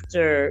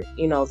after,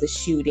 the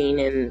shooting,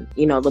 and,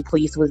 the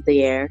police was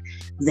there.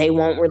 They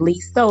won't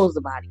release those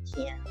body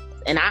cams.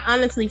 And I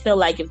honestly feel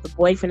like if the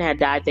boyfriend had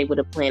died, they would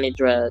have planted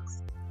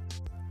drugs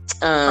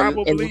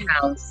in the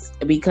house,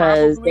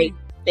 because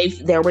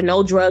there were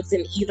no drugs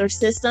in either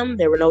system.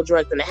 There were no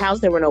drugs in the house.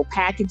 There were no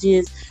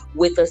packages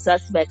with a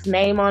suspect's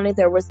name on it.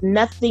 There was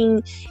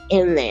nothing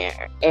in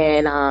there.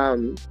 And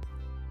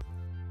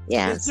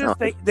it's just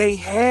they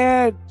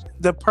had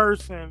the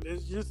person.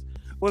 It's just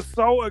what's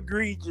so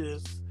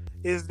egregious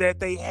is that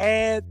they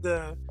had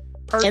the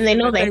person, and they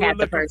know they had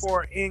were the person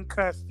for in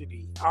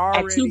custody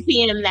already. At 2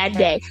 p.m. that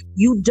day.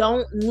 You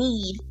don't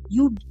need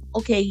you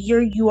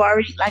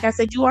already, like I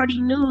said, you already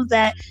knew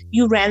that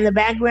you ran the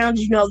background.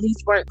 These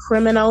weren't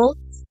criminals.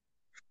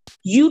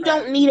 You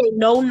don't need a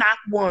no-knock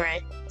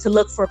warrant to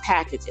look for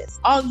packages.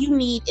 All you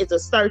need is a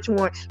search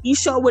warrant. You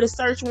show with a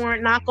search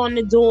warrant, knock on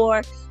the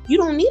door. You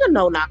don't need a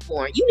no-knock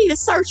warrant. You need a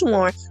search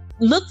warrant.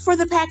 Look for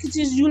the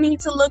packages you need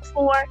to look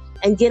for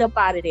and get up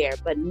out of there.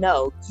 But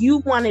no, you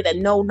wanted a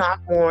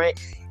no-knock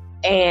warrant,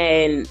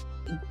 and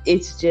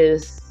it's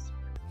just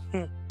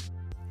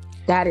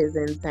that is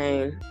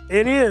insane.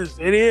 It is,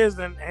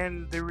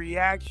 and the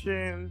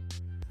reaction,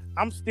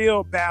 I'm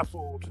still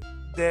baffled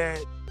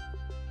that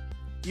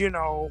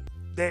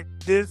that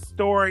this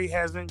story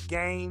hasn't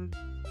gained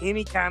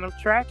any kind of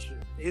traction.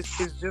 It's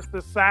just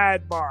a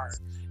sidebar.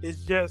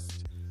 It's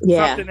just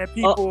something that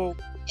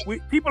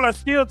people are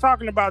still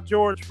talking about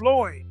George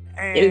Floyd,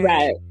 and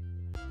right.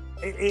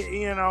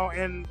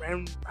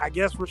 And I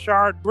guess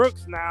Rayshard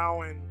Brooks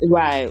now, and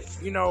right.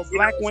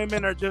 Black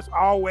women are just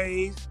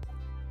always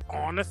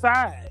on the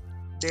side.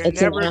 They're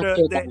never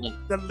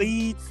the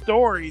lead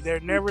story. They're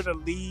never the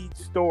lead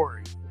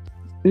story.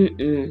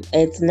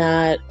 It's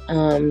not.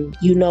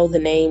 The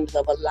names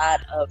of a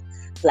lot of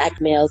Black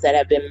males that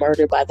have been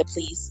murdered by the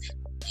police.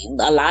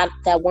 A lot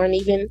that weren't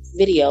even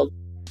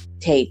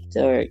videotaped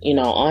or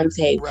on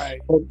tape.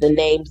 Right. With the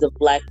names of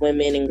Black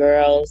women and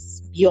girls.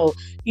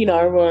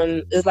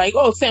 Everyone is like,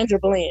 oh, Sandra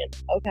Bland.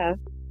 Okay.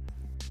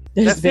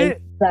 There's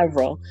been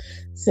several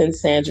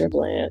since Sandra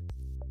Bland.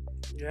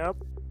 Yep.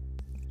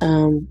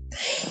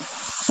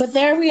 But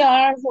there we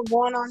are. We're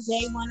going on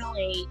day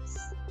 108,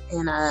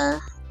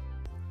 and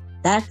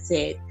that's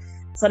it.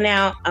 So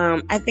now,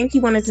 I think you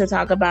wanted to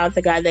talk about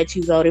the guy that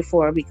you voted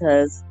for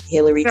because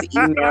Hillary's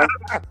emails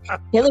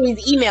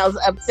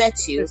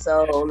upset you.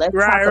 So let's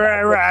talk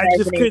about right. I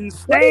just couldn't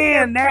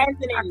stand that. I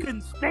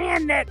couldn't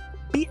stand that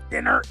bit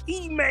in her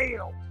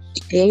email.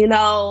 You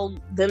know,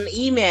 them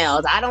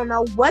emails, I don't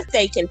know what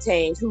they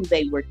contained, who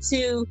they were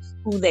to,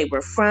 who they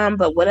were from,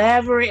 but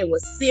whatever, it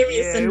was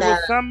serious enough. It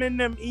was some in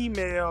them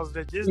emails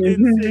that just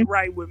didn't sit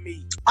right with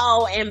me.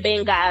 Oh, and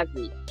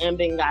Benghazi. I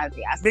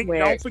swear.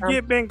 Don't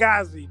forget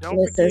Benghazi.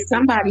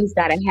 Somebody's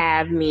got to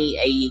have me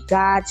a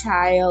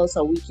godchild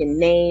so we can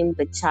name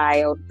the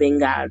child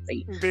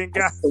Benghazi.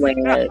 I swear.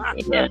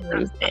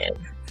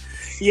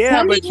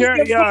 Yeah, but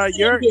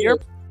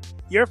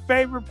your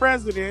favorite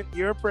president,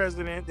 your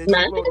president that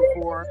you voted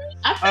for.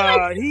 I feel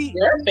like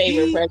your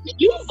favorite president.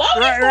 You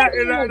voted for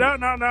him. No.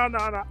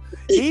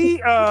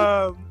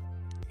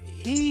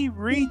 He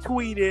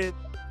retweeted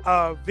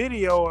a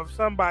video of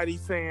somebody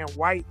saying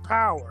white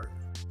power.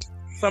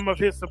 Some of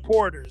his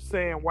supporters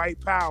saying white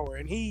power.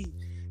 And he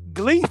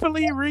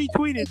gleefully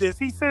retweeted this.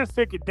 He since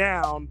took it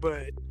down,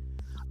 but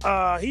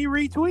he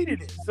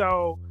retweeted it.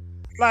 So,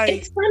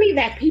 it's funny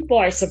that people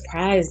are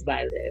surprised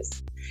by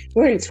this.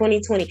 We're in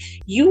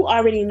 2020. You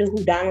already knew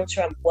who Donald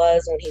Trump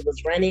was when he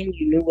was running.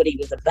 You knew what he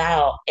was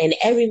about. And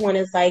everyone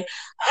is like,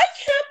 I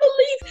can't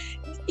believe.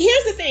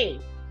 Here's the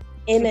thing.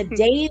 In a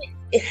day,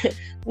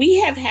 we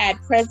have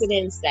had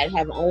presidents that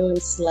have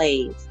owned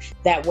slaves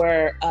that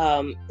were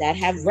that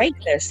have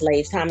raped their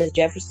slaves. Thomas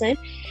Jefferson.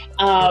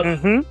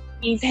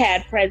 We've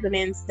had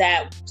presidents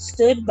that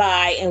stood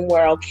by and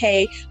were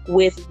okay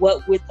with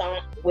what went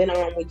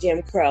on with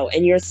Jim Crow.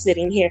 And you're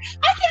sitting here,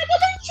 I can't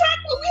believe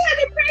Trump, but we have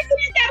a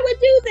president that would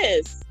do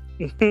this.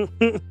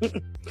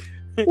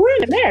 We're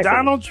in America.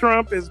 Donald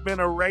Trump has been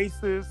a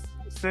racist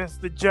since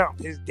the jump.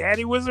 His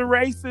daddy was a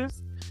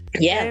racist.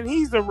 Yeah. And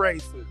he's a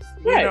racist.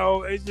 Right. You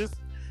know, it's just,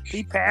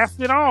 he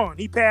passed it on.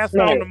 He passed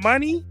on the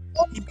money.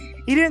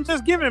 He didn't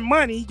just give him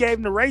money, he gave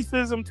him the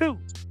racism too.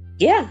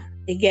 Yeah.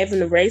 He gave him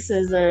the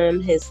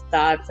racism, his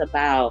thoughts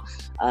about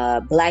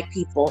Black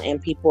people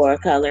and people of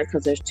color,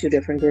 because there's two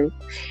different groups.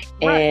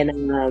 Right. And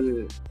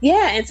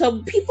and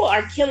so people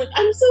are killing.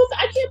 I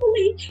can't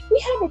believe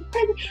we have a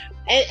president.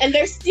 And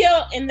they're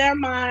still, in their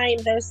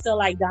mind, they're still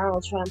like,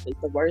 Donald Trump is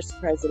the worst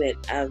president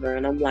ever.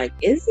 And I'm like,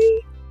 is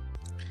he?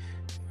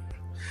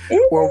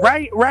 Well,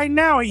 right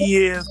now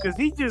he is, because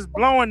he's just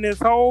blowing this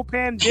whole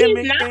pandemic.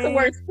 He's not the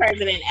worst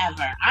president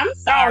ever. I'm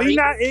sorry.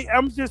 No, he's not.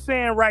 I'm just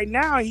saying right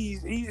now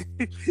he's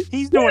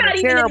doing a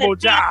terrible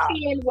job.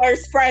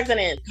 Worst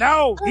president.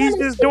 No, he's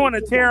just doing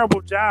a terrible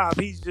job.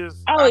 He's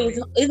just.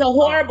 He's a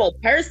horrible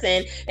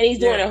person, and he's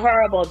doing a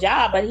horrible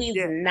job. But he's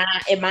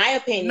not, in my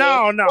opinion.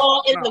 No.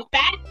 Well, in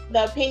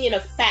the opinion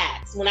of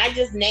facts, when I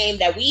just named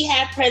that we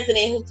have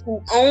presidents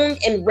who owned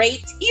and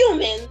raped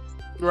humans.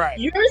 Right.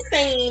 You're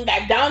saying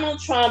that Donald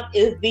Trump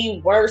is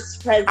the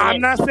worst president. I'm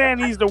not saying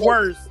he's the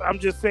worst. I'm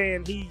just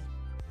saying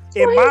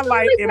in my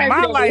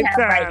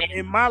lifetime.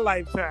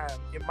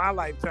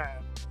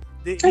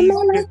 Is he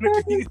worse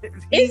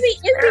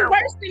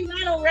than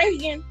Ronald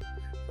Reagan?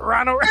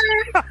 Ronnie,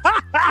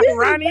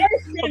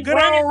 good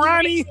old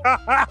Ronnie.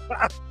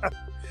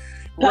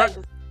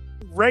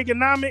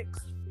 Reaganomics.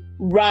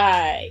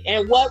 Right.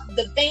 And what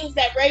the things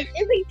that Reagan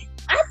is,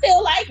 I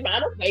feel like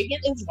Ronald Reagan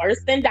is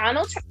worse than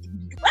Donald Trump.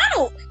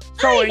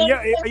 So in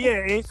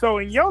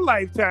your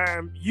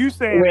lifetime, you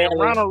saying that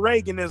Ronald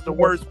Reagan is the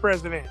worst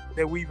president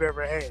that we've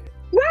ever had?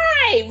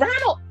 Right,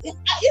 Ronald. It's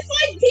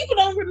like people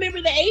don't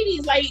remember the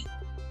 80s. Like,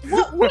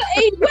 what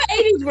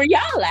 80s were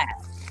y'all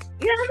at?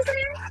 You know what I'm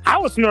saying? I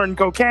was snorting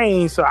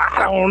cocaine, so I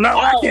don't know.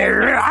 I can't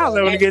remember. I was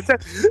able to get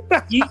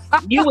you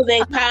was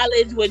in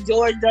college with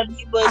George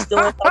W. Bush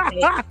doing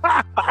cocaine.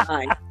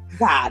 Fine.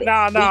 Got it. No,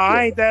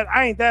 I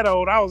ain't that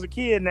old. I was a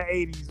kid in the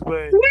 80s,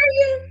 but were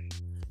you?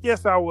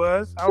 Yes, I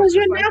was. Because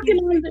you're on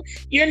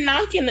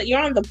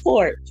the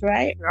porch,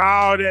 right?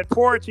 Oh, that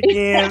porch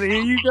again.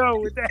 Here you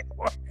go with that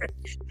porch.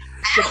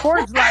 The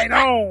porch light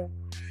on.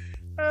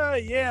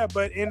 Yeah,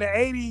 but in the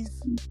 80s,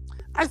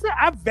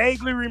 I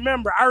vaguely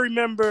remember. I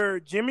remember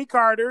Jimmy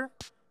Carter.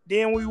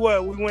 Then we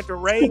went to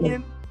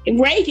Reagan.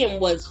 Reagan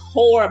was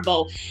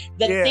horrible.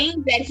 The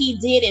things that he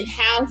did and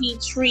how he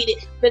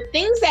treated, the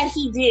things that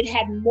he did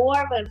had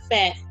more of an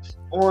effect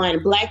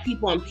on Black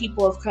people and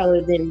people of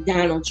color than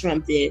Donald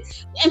Trump did.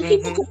 And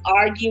people could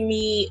argue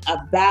me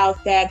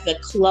about that, the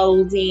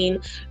closing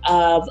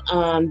of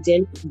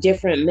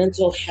different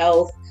mental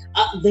health,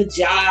 the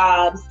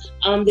jobs.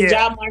 The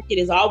job market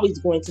is always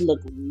going to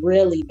look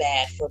really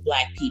bad for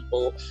Black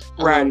people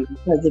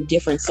because of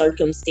different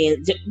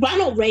circumstances.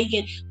 Ronald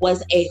Reagan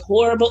was a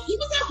horrible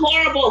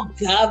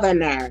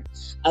governor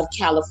of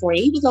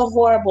California. He was a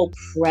horrible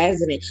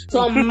president.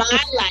 So in my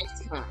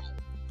lifetime,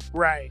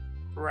 right.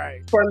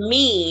 For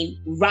me,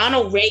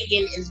 Ronald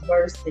Reagan is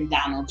worse than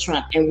Donald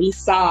Trump, and we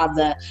saw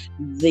the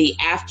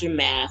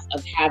aftermath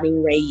of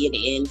having Reagan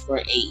in for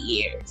 8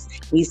 years.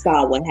 We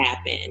saw what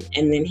happened,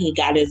 and then he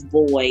got his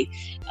boy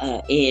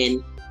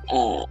in,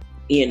 for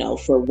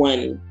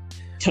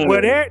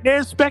Well,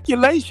 there's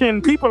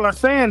speculation. People are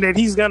saying that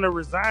he's going to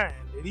resign.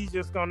 That he's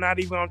just not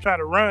even going to try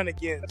to run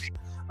against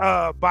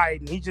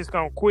Biden. He's just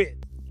going to quit.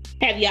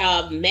 Have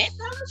y'all met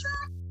Donald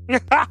Trump?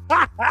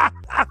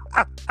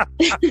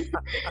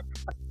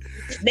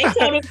 They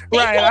told him,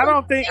 right. I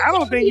don't think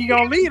he's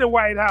gonna leave the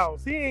White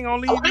House. He ain't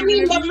gonna leave. I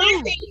mean, but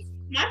my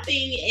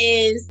thing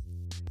is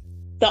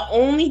the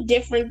only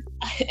difference.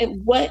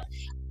 What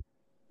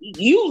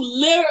you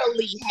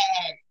literally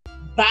had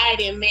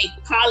Biden make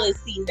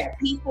policies that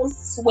people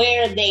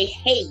swear they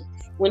hate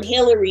when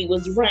Hillary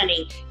was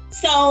running.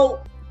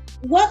 So,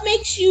 what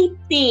makes you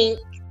think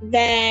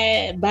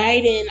that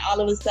Biden all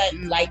of a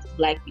sudden likes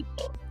black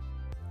people?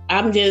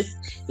 I'm just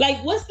like,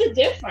 what's the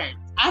difference?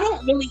 I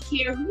don't really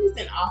care who's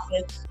in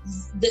office.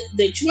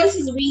 The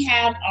choices we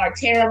have are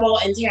terrible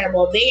and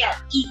terrible. They are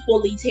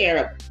equally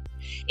terrible.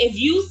 If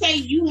you say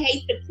you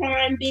hate the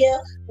crime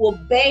bill, well,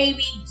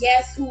 baby,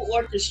 guess who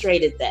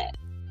orchestrated that?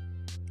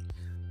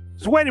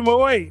 So wait a minute,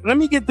 wait. Let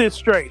me get this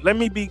straight. Let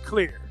me be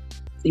clear.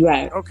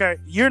 Right. Okay,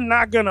 you're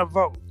not going to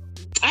vote.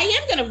 I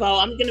am going to vote.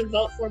 I'm going to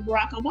vote for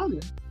Barack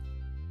Obama.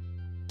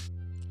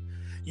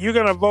 You're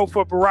going to vote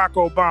for Barack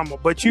Obama,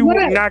 but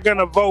you're not going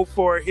to vote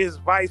for his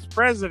vice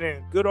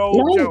president, good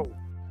old Joe.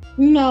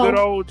 No. Good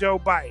old Joe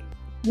Biden.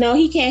 No,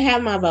 he can't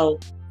have my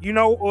vote. You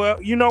know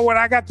what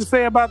I got to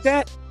say about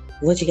that?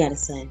 What you got to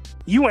say?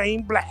 You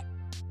ain't black.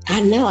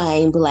 I know I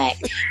ain't black.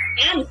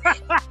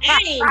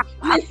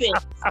 Listen,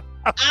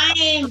 I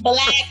ain't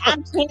black.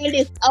 I'm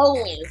Candace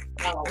Owens.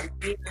 Oh,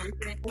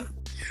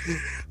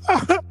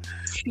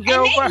 you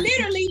know what I'm saying? And they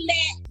literally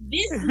let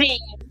this man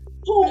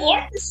who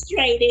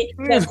orchestrated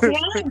the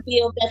crime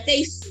bill that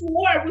they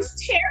swore was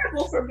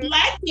terrible for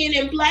black men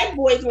and black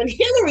boys when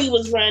Hillary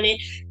was running,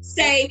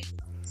 say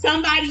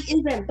somebody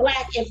isn't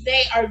black if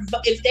they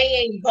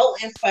ain't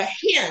voting for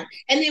him.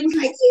 And it was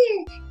like,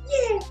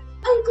 yeah,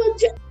 Uncle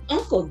Joe.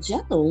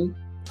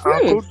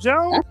 Uncle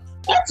Joe?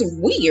 That's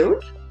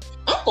weird.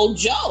 Uncle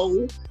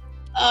Joe.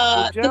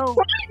 The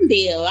crime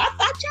bill. I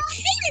thought y'all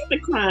hated the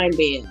crime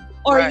bill.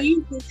 Or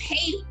you just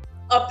hate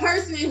a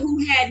person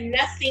who had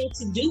nothing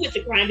to do with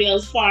the crime bill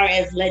as far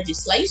as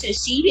legislation.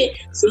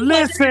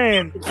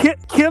 Listen,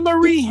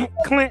 Hillary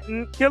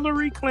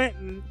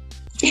Clinton,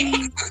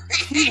 she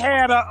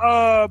had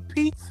a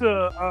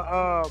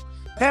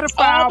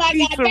pedophile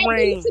pizza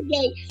ring.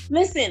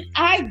 Listen,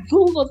 I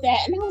Googled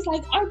that and I was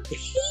like, are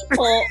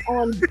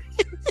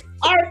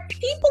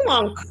people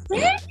on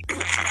crack?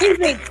 Is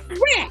it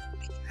crack?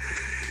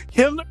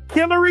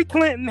 Hillary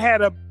Clinton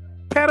had a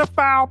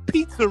pedophile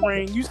pizza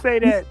ring. You say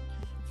that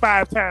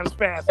 5 times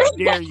fast, I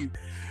dare you.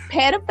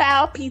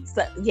 Pedophile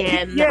pizza.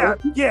 Yeah.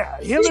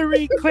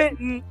 Hillary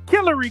Clinton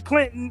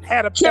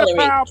had a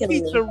pedophile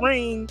pizza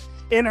ring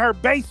in her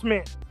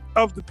basement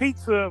of the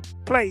pizza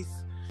place.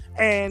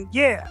 And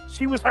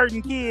she was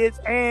hurting kids,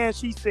 and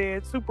she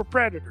said super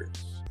predators.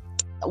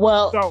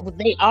 Well,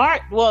 they are.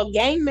 Well,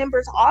 gang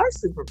members are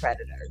super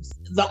predators.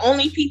 The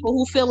only people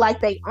who feel like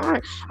they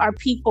aren't are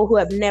people who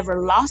have never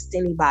lost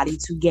anybody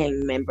to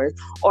gang members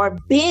or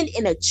been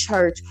in a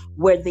church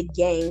where the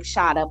gang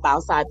shot up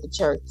outside the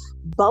church.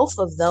 Both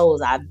of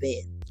those I've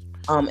been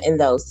in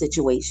those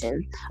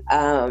situations.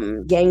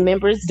 Gang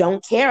members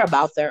don't care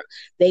about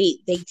they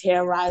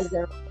terrorize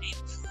their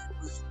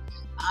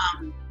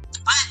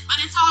but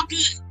it's all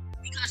good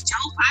because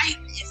Joe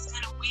Biden is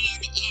going to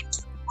win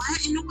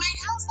in the White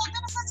House that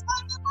benefits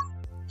black people.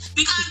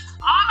 Because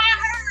all I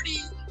heard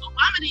is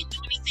Obama didn't do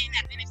anything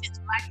that benefits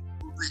black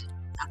people, but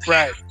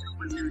apparently he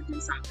was going to do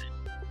something.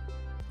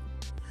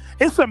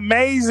 It's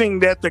amazing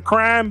that the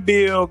crime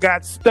bill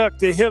got stuck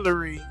to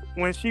Hillary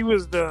when she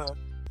was the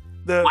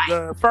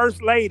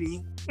first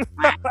lady.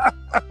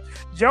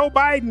 Joe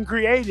Biden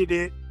created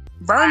it.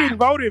 Bernie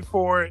voted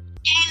for it.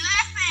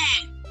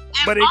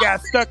 But it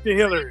got stuck to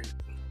Hillary.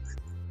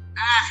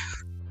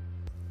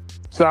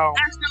 So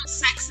there's no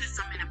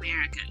sexism in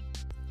America.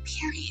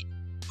 Period.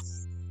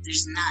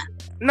 There's none.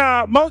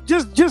 No,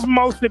 just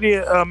most of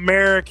the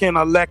American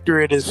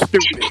electorate is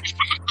stupid.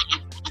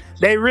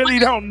 They really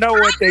don't know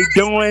what they're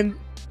doing.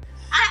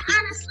 I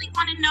honestly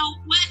want to know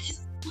what's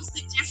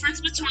the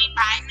difference between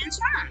Biden and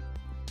Trump.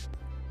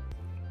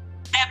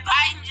 That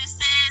Biden just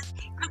says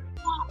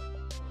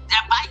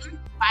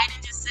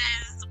Biden just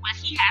says what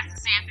he has to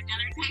say at the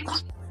dinner table.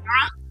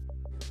 Trump,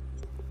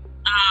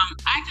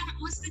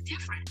 what's the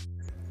difference?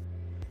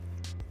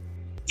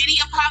 Did he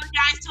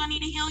apologize to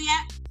Anita Hill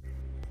yet?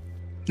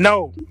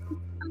 No.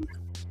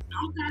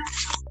 Okay.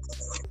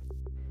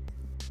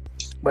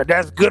 But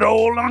that's good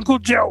old Uncle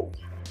Joe.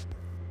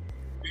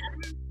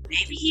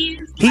 Maybe he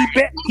is.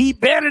 He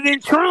better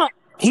than Trump.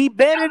 He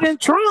better than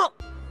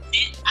Trump.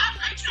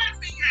 I'm trying to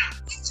figure out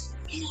which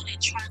bill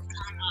did Trump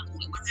come up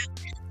with.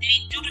 Did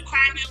he do the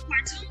crime bill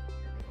part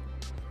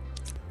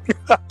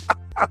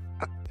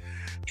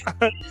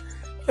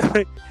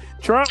 2?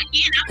 Trump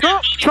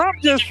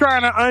just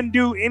trying to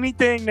undo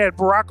anything that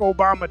Barack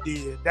Obama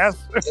did.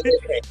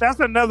 That's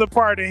another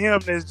part of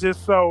him that's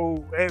just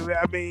so.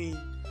 I mean,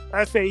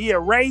 I say he a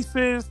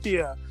racist, he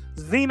a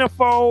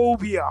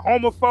xenophobe, he a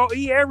homophobe,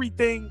 he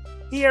everything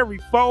every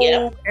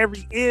fold,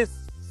 every is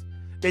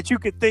that you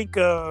could think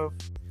of.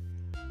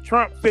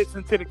 Trump fits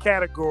into the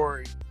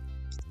category.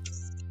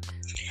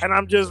 And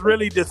I'm just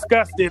really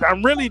disgusted.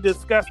 I'm really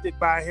disgusted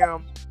by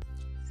him,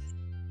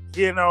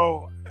 you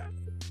know,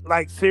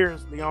 like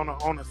seriously on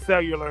a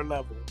cellular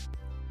level.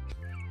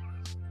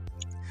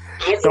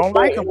 Don't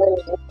like him.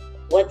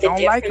 What the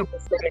Don't like him.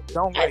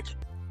 Don't like him.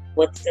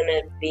 What's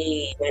gonna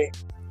be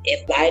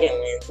if Biden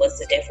wins? What's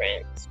the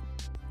difference?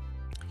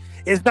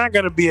 It's not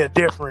gonna be a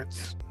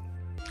difference.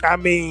 I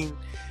mean,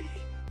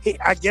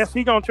 I guess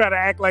he's gonna try to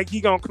act like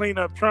he's gonna clean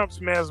up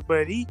Trump's mess,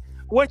 but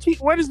what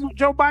is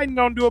Joe Biden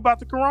gonna do about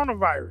the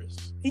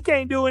coronavirus? He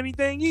can't do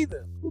anything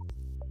either.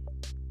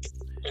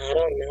 I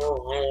don't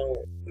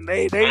know.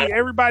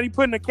 Everybody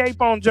putting a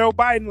cape on Joe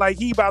Biden like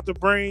he about to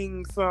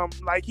bring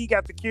like he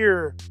got the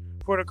cure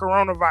for the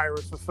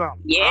coronavirus or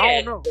something. Yeah.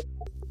 I don't know.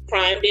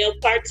 Crime Bill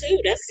Part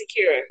 2, that's the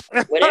cure.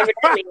 Whatever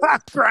that means.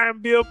 Crime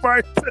Bill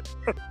Part 2.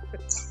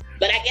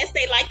 But I guess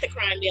they like the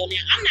crime bill now.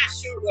 I'm not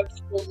sure where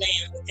people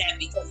land with that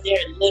because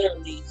they're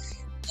literally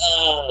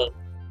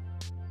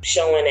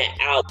showing an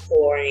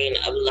outpouring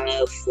of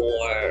love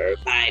for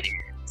Biden.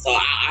 So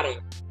I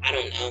don't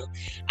know.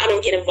 I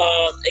don't get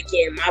involved.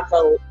 Again, my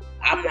vote,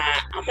 I'm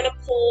gonna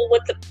pull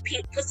what the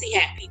pink pussy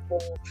hat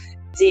people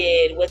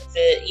did with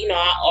the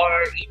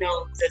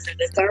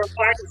the third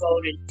party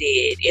voters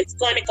did. It's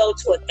gonna go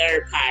to a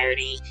third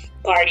party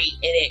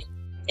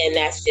and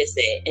that's just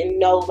it. And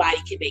nobody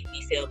can make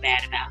me feel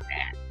bad about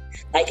that.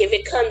 Like if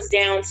it comes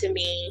down to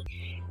me,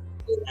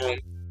 I'm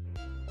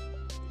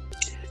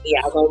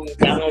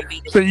gonna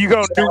be. So you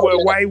gonna do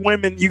what white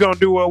women? You gonna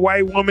do what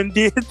white woman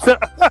did?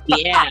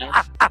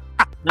 Yeah,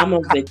 I'm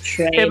gonna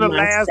betray in the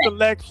myself. last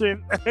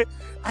election.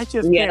 I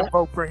just can't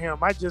vote for him.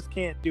 I just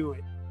can't do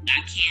it.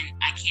 I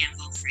can't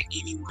vote for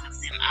any one of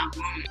them. I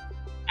won't.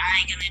 I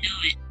ain't gonna do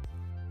it.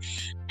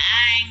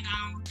 I ain't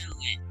gonna do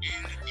it.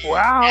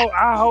 Well,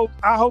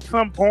 I hope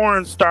some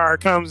porn star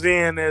comes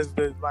in as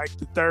the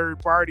third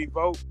party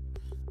vote.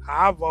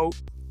 I vote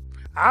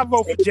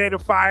for Jada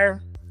Fire.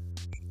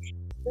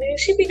 Man,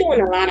 she be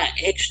doing a lot of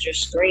extra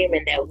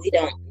screaming that we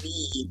don't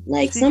need.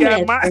 Like she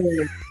got my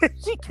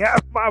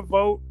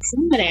vote.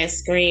 Some of that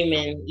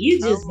screaming,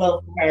 you just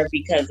vote for her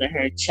because of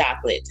her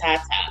chocolate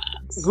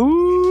tatas.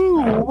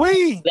 Ooh,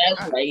 wait.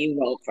 That's why you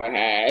vote for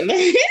her.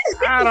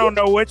 I don't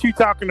know what you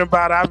talking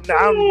about. I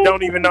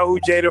don't even know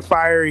who Jada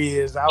Fire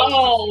is.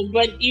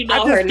 But you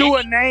know I just threw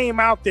a name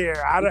out there.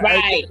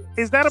 Right.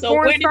 Is that a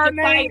porn star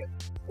name?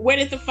 Where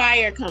did the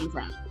fire come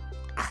from?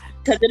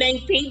 Because it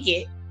ain't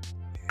Pinky.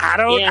 I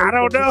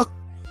don't know.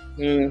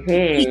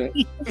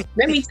 Mm-hmm.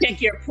 Let me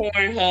check your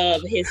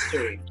Pornhub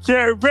history.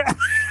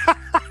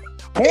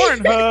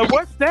 Pornhub?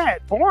 What's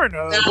that?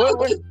 Pornhub?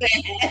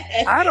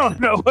 I don't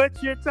know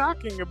what you're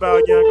talking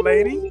about, young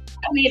lady.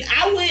 I mean,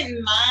 I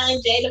wouldn't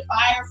mind Jada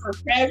Fire for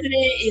president.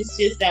 It's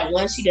just that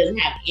one, she doesn't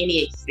have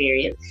any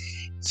experience.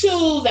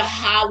 Two, the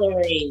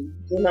hollering.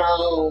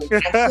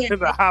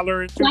 The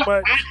hollering too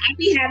much. I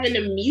be having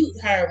to mute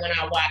her when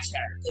I watch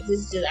her because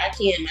it's just I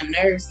can't. My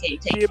nerves can't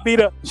take it.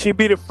 She'd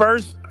be the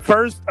first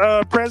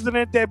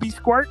president that be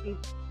squirting.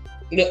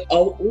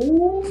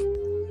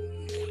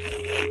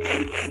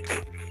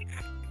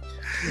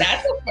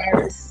 That's a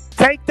first.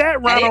 Take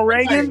that, Ronald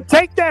Reagan.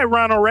 Take that,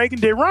 Ronald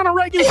Reagan. Did Ronald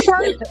Reagan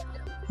squirt?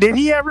 Did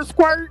he ever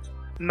squirt?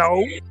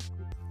 No.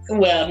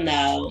 Well,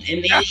 no.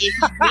 And then if he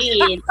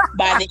did,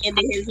 by the end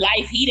of his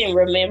life, he didn't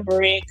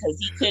remember it because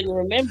he couldn't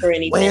remember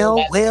anything.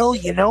 I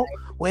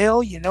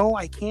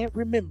can't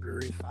remember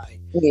if I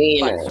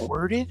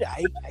squirted.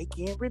 I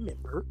can't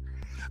remember.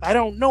 I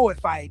don't know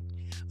if I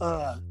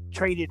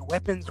traded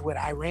weapons with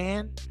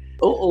Iran.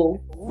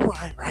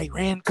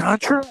 Iran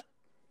Contra.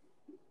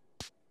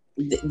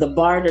 The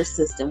barter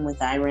system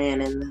with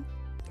Iran and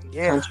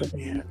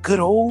the good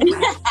old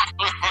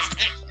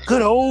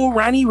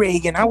Ronnie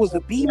Reagan. I was a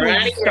B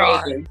movie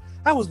star.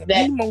 I was a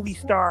B movie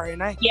star,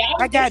 and I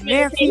got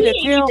Nancy to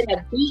tell.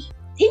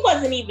 He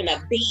wasn't even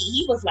a B.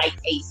 He was like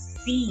a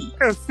C.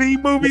 A C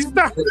movie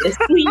star. A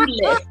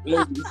C-list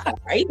movie star.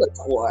 He was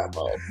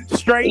horrible.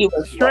 Straight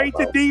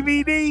to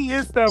DVD.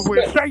 His stuff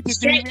went straight to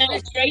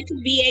DVD. Straight to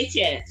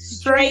VHS.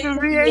 Straight to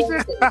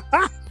VHS.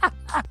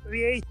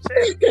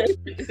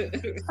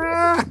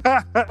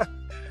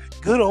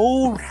 Good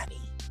old Ronnie.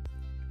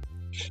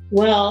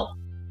 Well,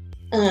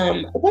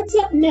 what's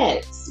up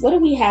next? What do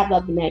we have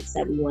up next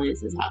that we wanted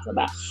to talk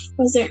about?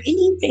 Was there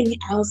anything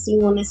else we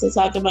wanted to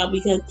talk about?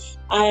 Because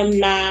I am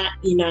not,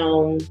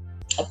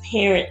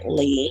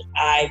 apparently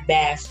I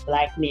bash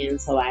black men,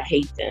 so I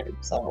hate them.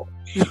 So,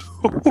 I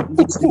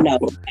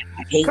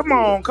hate Come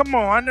on.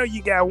 I know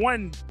you got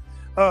one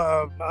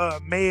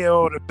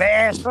male to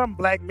bash, some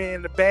black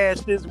man to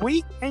bash this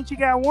week. Ain't you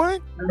got one?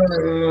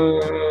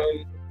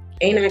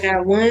 Ain't I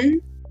got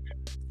one?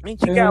 Ain't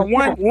you got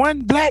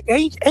one black?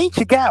 Ain't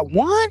you got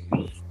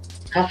one?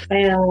 I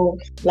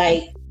found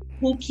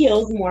who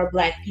kills more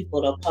black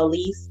people, the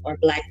police or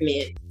black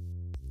men?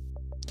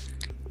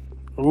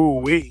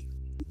 Ooh wee.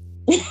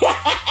 See,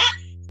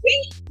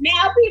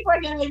 now people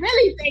are gonna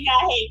really think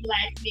I hate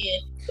black men,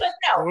 but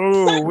no.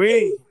 Ooh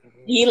wee.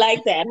 You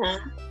like that,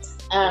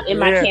 huh? In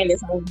my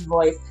Candace Owens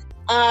voice.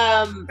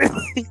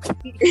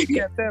 You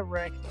got that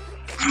right.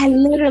 I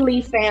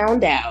literally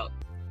found out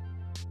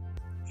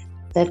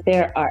that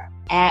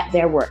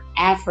there were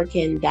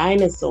African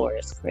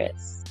dinosaurs,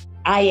 Chris.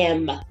 I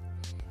am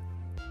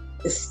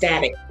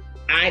ecstatic.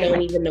 I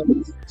don't even know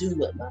what to do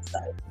with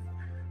myself.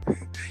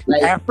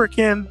 Like,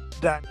 African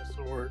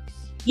dinosaurs.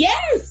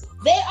 Yes,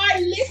 they are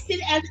listed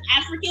as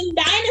African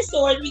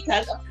dinosaurs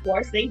because, of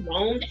course, they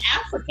roamed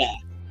Africa.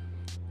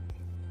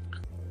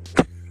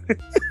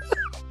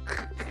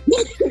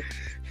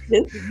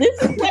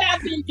 This is what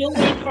I've been doing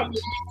from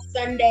last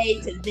Sunday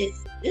to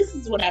this. This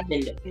is what I've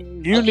been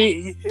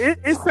doing.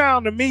 It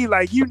sounds to me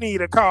like you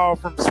need a call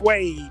from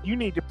Suede. You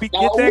need to get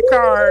that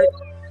card.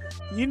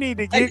 You need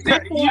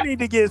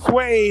to get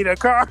Suede a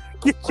car.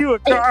 Get you a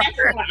car.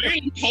 I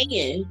ain't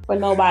paying for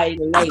nobody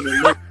to label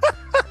me.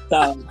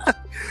 So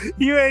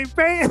you ain't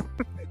paying.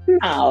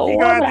 No, he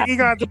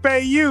gonna have to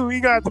pay you. He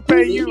gonna have to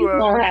pay you. You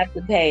gonna have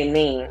to pay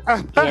me.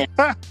 Yeah.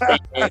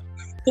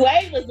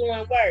 Suede was doing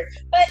work,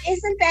 but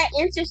isn't that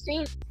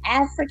interesting?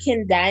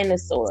 African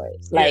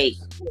dinosaurs, like,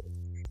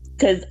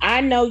 because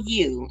I know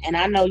you, and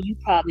I know you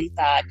probably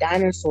thought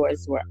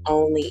dinosaurs were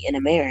only in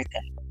America.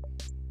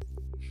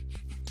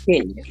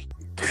 Didn't you?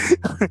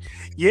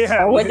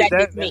 Yeah. Or was that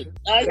just me?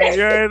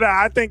 Yeah,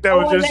 I think that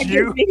was just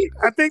you.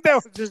 I think that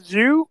was just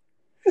you.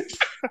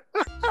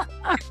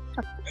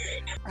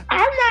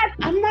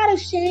 I'm not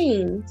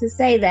ashamed to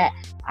say that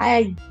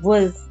I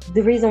was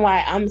the reason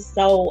why I'm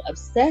so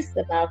obsessed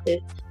about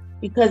this,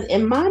 because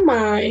in my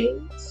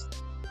mind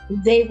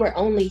they were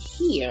only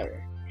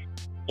here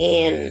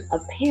and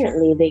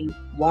apparently they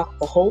walked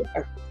the whole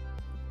earth.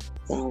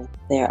 So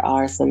there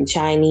are some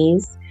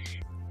Chinese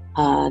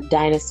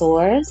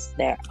dinosaurs.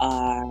 There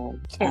are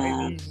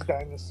Chinese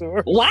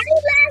dinosaurs. Why are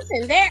you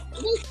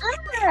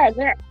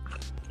laughing?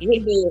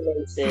 You're being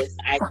racist.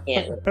 I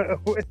can't.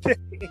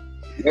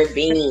 You're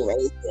being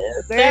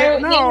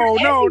racist.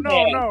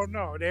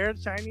 No. They're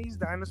Chinese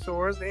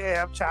dinosaurs. They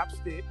have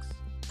chopsticks.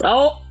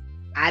 Oh,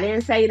 I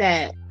didn't say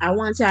that. I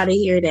want y'all to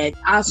hear that.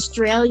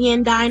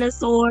 Australian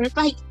dinosaurs.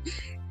 Like,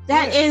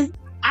 that is,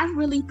 I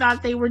really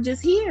thought they were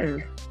just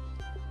here.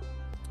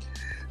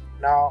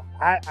 No,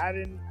 I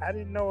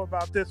didn't know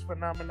about this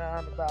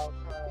phenomenon about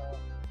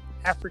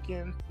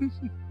African.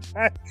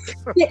 Why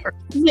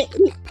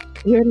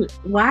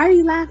are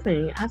you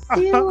laughing? I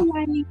feel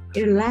like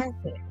you're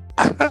laughing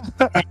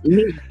at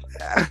me.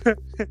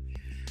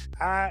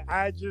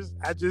 I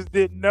just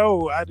didn't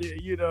know. I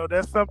did,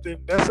 that's something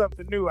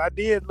new. I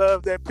did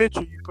love that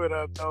picture you put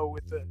up though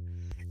with the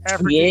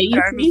African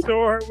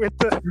dinosaur with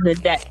the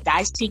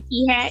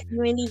dashiki hat.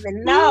 You didn't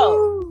even know.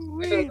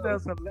 Ooh,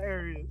 that's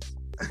hilarious.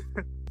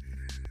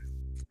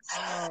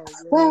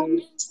 Well,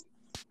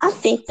 I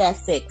think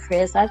that's it,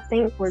 Chris. I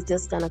think we're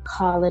just gonna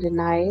call it a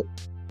night.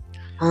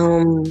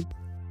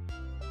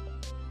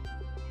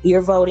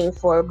 You're voting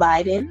for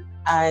Biden,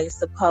 I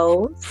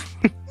suppose.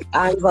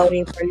 I'm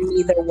voting for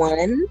neither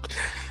one.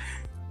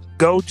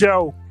 Go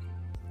Joe.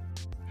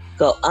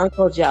 Go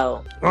Uncle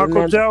Joe.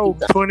 Uncle Joe,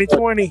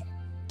 2020.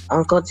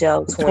 Uncle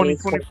Joe,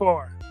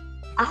 2024.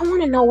 I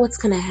want to know what's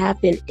going to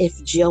happen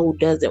if Joe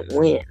doesn't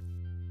win.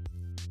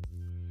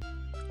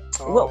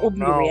 What will be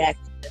the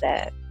reaction to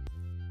that?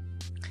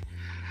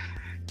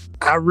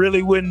 I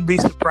really wouldn't be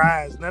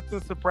surprised.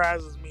 Nothing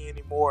surprises me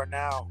anymore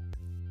now.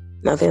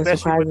 Nothing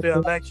especially with the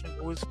election,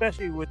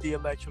 especially with the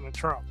election of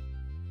Trump.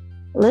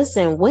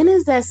 Listen, when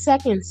is that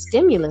second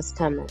stimulus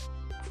coming?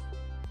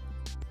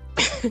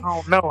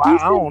 I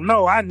don't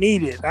know. I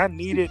need it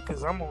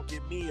because I'm gonna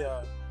get me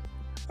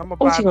I'm gonna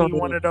buy me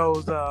one of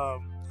those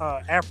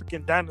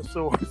African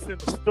dinosaurs in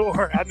the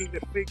store. I need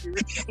to figure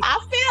it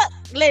out.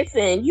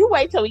 Listen, you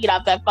wait till we get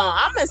off that phone.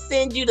 I'm gonna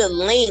send you the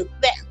link.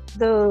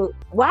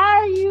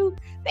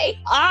 They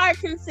are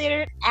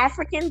considered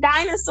African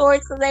dinosaurs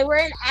because they were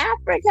in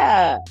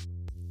Africa.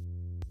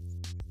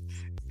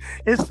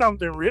 It's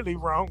something really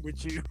wrong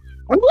with you.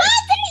 What?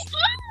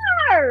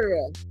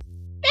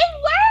 They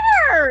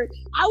were.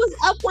 I was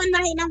up one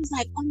night and I was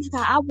like, oh my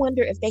God, I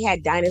wonder if they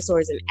had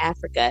dinosaurs in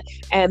Africa.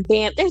 And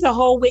bam, there's a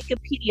whole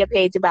Wikipedia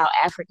page about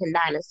African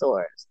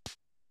dinosaurs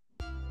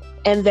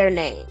and their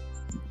names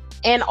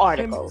and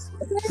articles.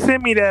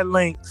 Send me that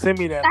link. I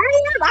feel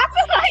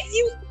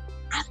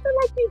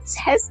like you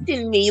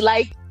testing me.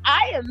 Like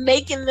I am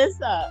making this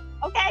up.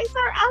 Okay,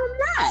 sir, I'm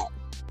not.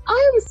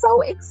 I am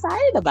so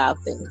excited about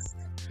this.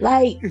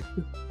 Like,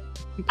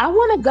 I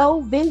want to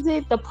go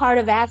visit the part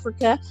of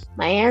Africa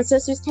my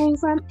ancestors came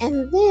from,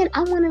 and then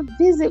I want to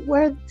visit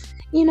where, I'm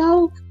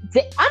sure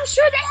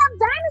they have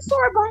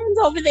dinosaur bones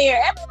over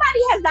there. Everybody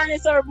has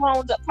dinosaur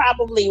bones,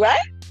 probably, right?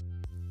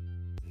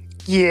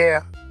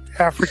 Yeah,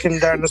 African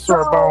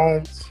dinosaur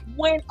bones.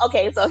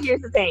 So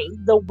here's the thing.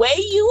 The way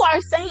you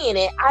are saying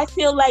it, I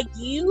feel like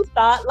you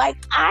thought, like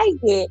I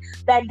did,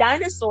 that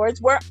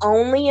dinosaurs were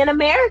only in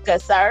America,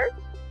 sir.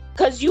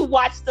 Because you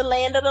watched The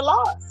Land of the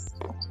Lost.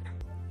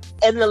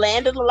 And The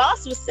Land of the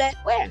Lost was set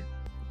where?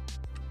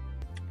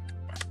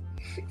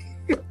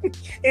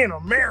 In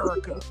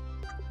America.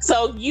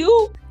 So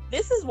you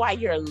this is why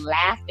you're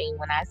laughing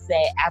when I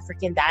say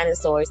African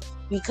dinosaurs,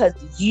 because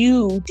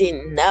you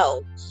didn't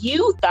know.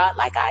 You thought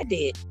like I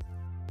did,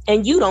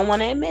 and you don't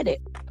want to admit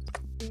it.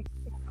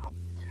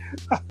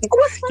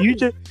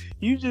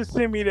 You just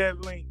send me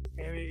that link,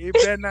 and it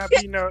better not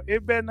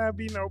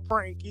be no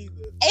prank either.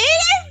 It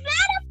is not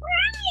a prank.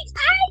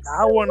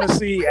 I want to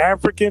see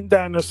African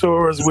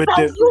dinosaurs with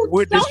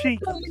the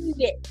sheep.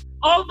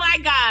 Oh my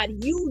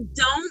God, you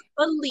don't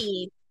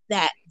believe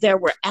that there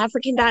were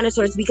African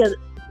dinosaurs, because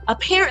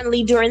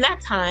apparently during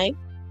that time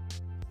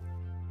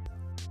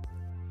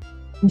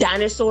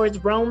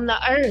dinosaurs roamed the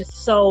earth,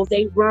 so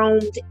they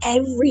roamed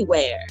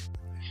everywhere.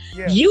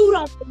 Yes. You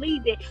don't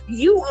believe it.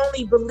 You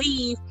only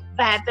believe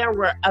that there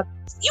were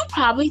you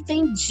probably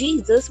think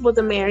Jesus was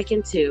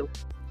American too,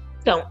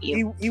 don't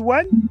you? He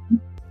wasn't?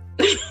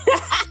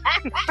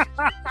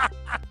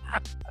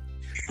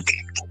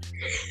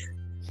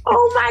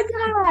 Oh my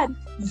God,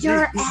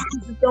 your ass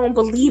don't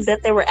believe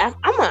that they were. I'm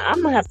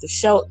gonna have to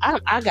show.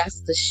 I got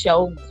to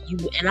show you,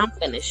 and I'm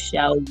gonna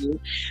show you.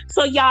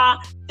 So y'all,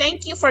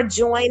 thank you for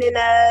joining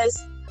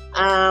us.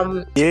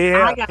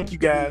 Thank you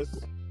guys.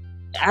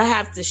 I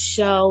have to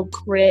show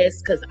Chris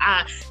because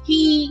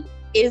he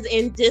is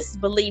in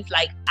disbelief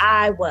like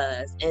I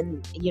was,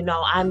 and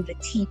I'm the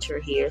teacher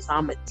here, so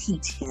I'm gonna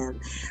teach him.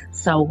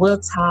 So we'll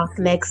talk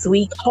next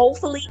week.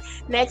 Hopefully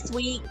next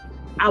week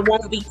I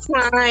won't be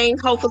crying.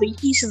 Hopefully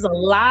Keisha's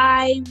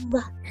alive.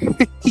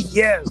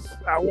 Yes,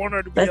 I want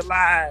her to be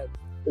alive.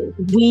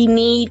 We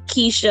need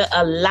Keisha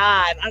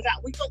alive.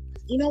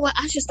 You know what?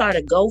 I should start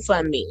a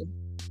GoFundMe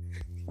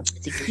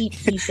to keep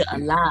Keisha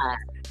alive.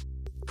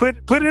 Put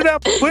it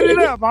up.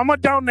 I'm gonna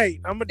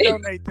donate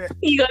that.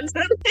 You gonna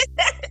donate?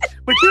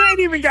 But you ain't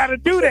even gotta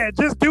do that.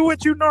 Just do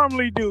what you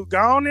normally do. Go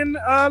on in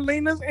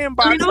Lena's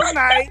inbox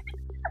tonight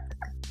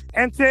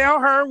and tell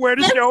her where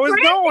the show is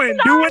going.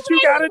 Do what you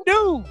gotta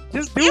do.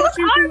 Just do what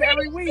you do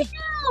every week.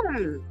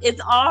 It's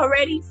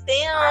already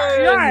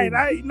filmed.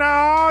 Right.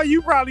 No,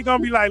 you probably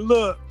gonna be like,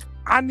 look,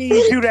 I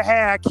need you to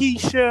have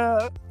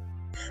Keisha.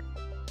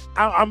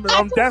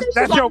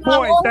 That's your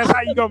voice. That's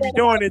how you gonna be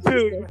doing it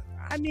too.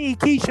 I need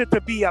Keisha to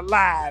be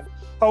alive.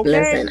 Okay.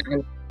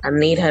 Listen, I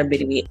need her to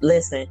be.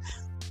 Listen,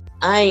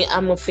 I'm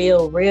gonna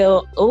feel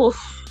real. Oh,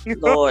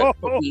 Lord,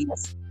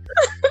 please.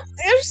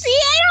 If she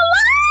ain't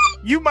alive,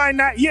 you might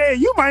not. Yeah,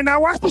 you might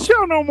not watch the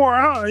show no more,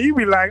 huh? You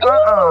be like,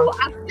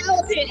 I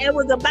felt it. It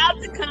was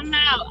about to come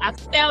out. I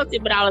felt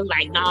it, but I was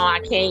like, no, I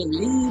can't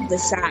leave the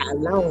shot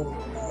alone.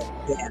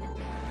 Yeah.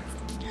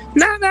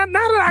 Now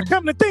that I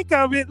come to think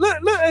of it, look,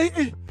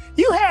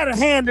 you had a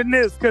hand in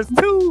this because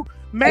 2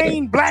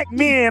 main black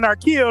men are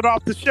killed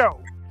off the show.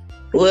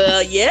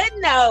 Well, you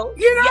know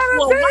what I'm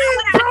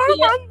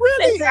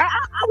saying.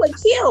 I would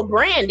kill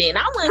Brandon.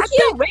 I wouldn't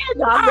kill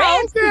Randolph.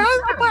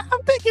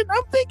 I'm thinking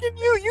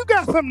you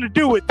got something to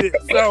do with this.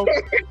 So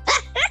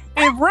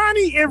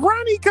if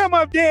Ronnie come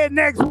up dead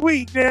next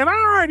week, then I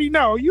already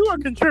know you are a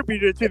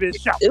contributor to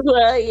this show.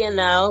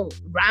 Well,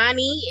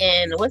 Ronnie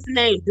and what's the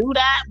name,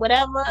 Doodah,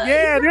 whatever.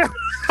 Yeah.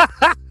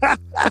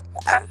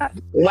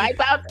 Wipe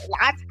out.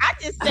 I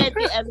just said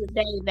the other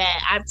day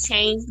that I've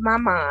changed my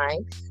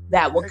mind.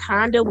 That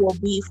Wakanda will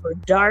be for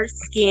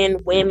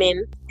dark-skinned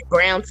women,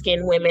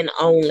 brown-skinned women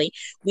only.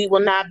 We will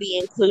not be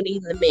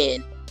including the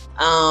men.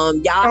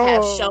 Y'all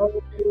have shown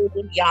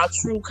y'all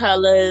true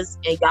colors,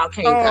 and y'all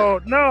can't come. Oh,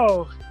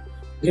 no.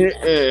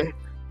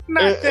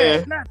 Not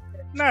that.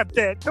 Not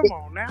that. Come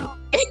on now.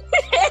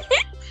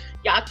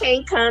 Y'all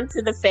can't come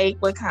to the fake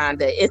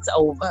Wakanda. It's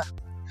over.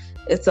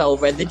 It's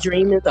over. The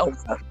dream is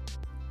over.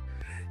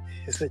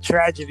 It's a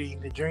tragedy.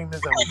 The dream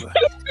is over.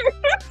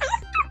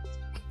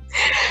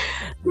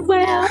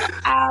 Well,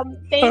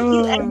 thank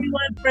you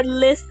everyone for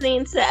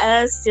listening to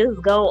us.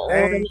 Just go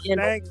on.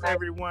 Thanks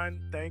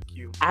everyone. Thank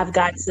you. I've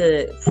got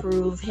to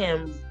prove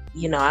him.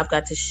 I've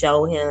got to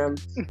show him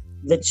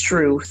the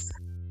truth.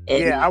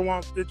 And I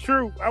want the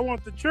truth.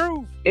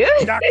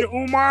 Dr.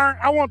 Umar.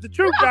 I want the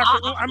truth, Dr.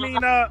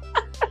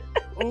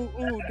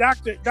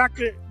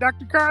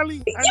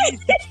 Carly. I need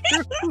the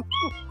truth.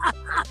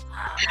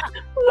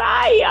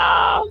 Bye,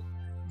 y'all.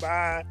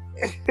 Bye.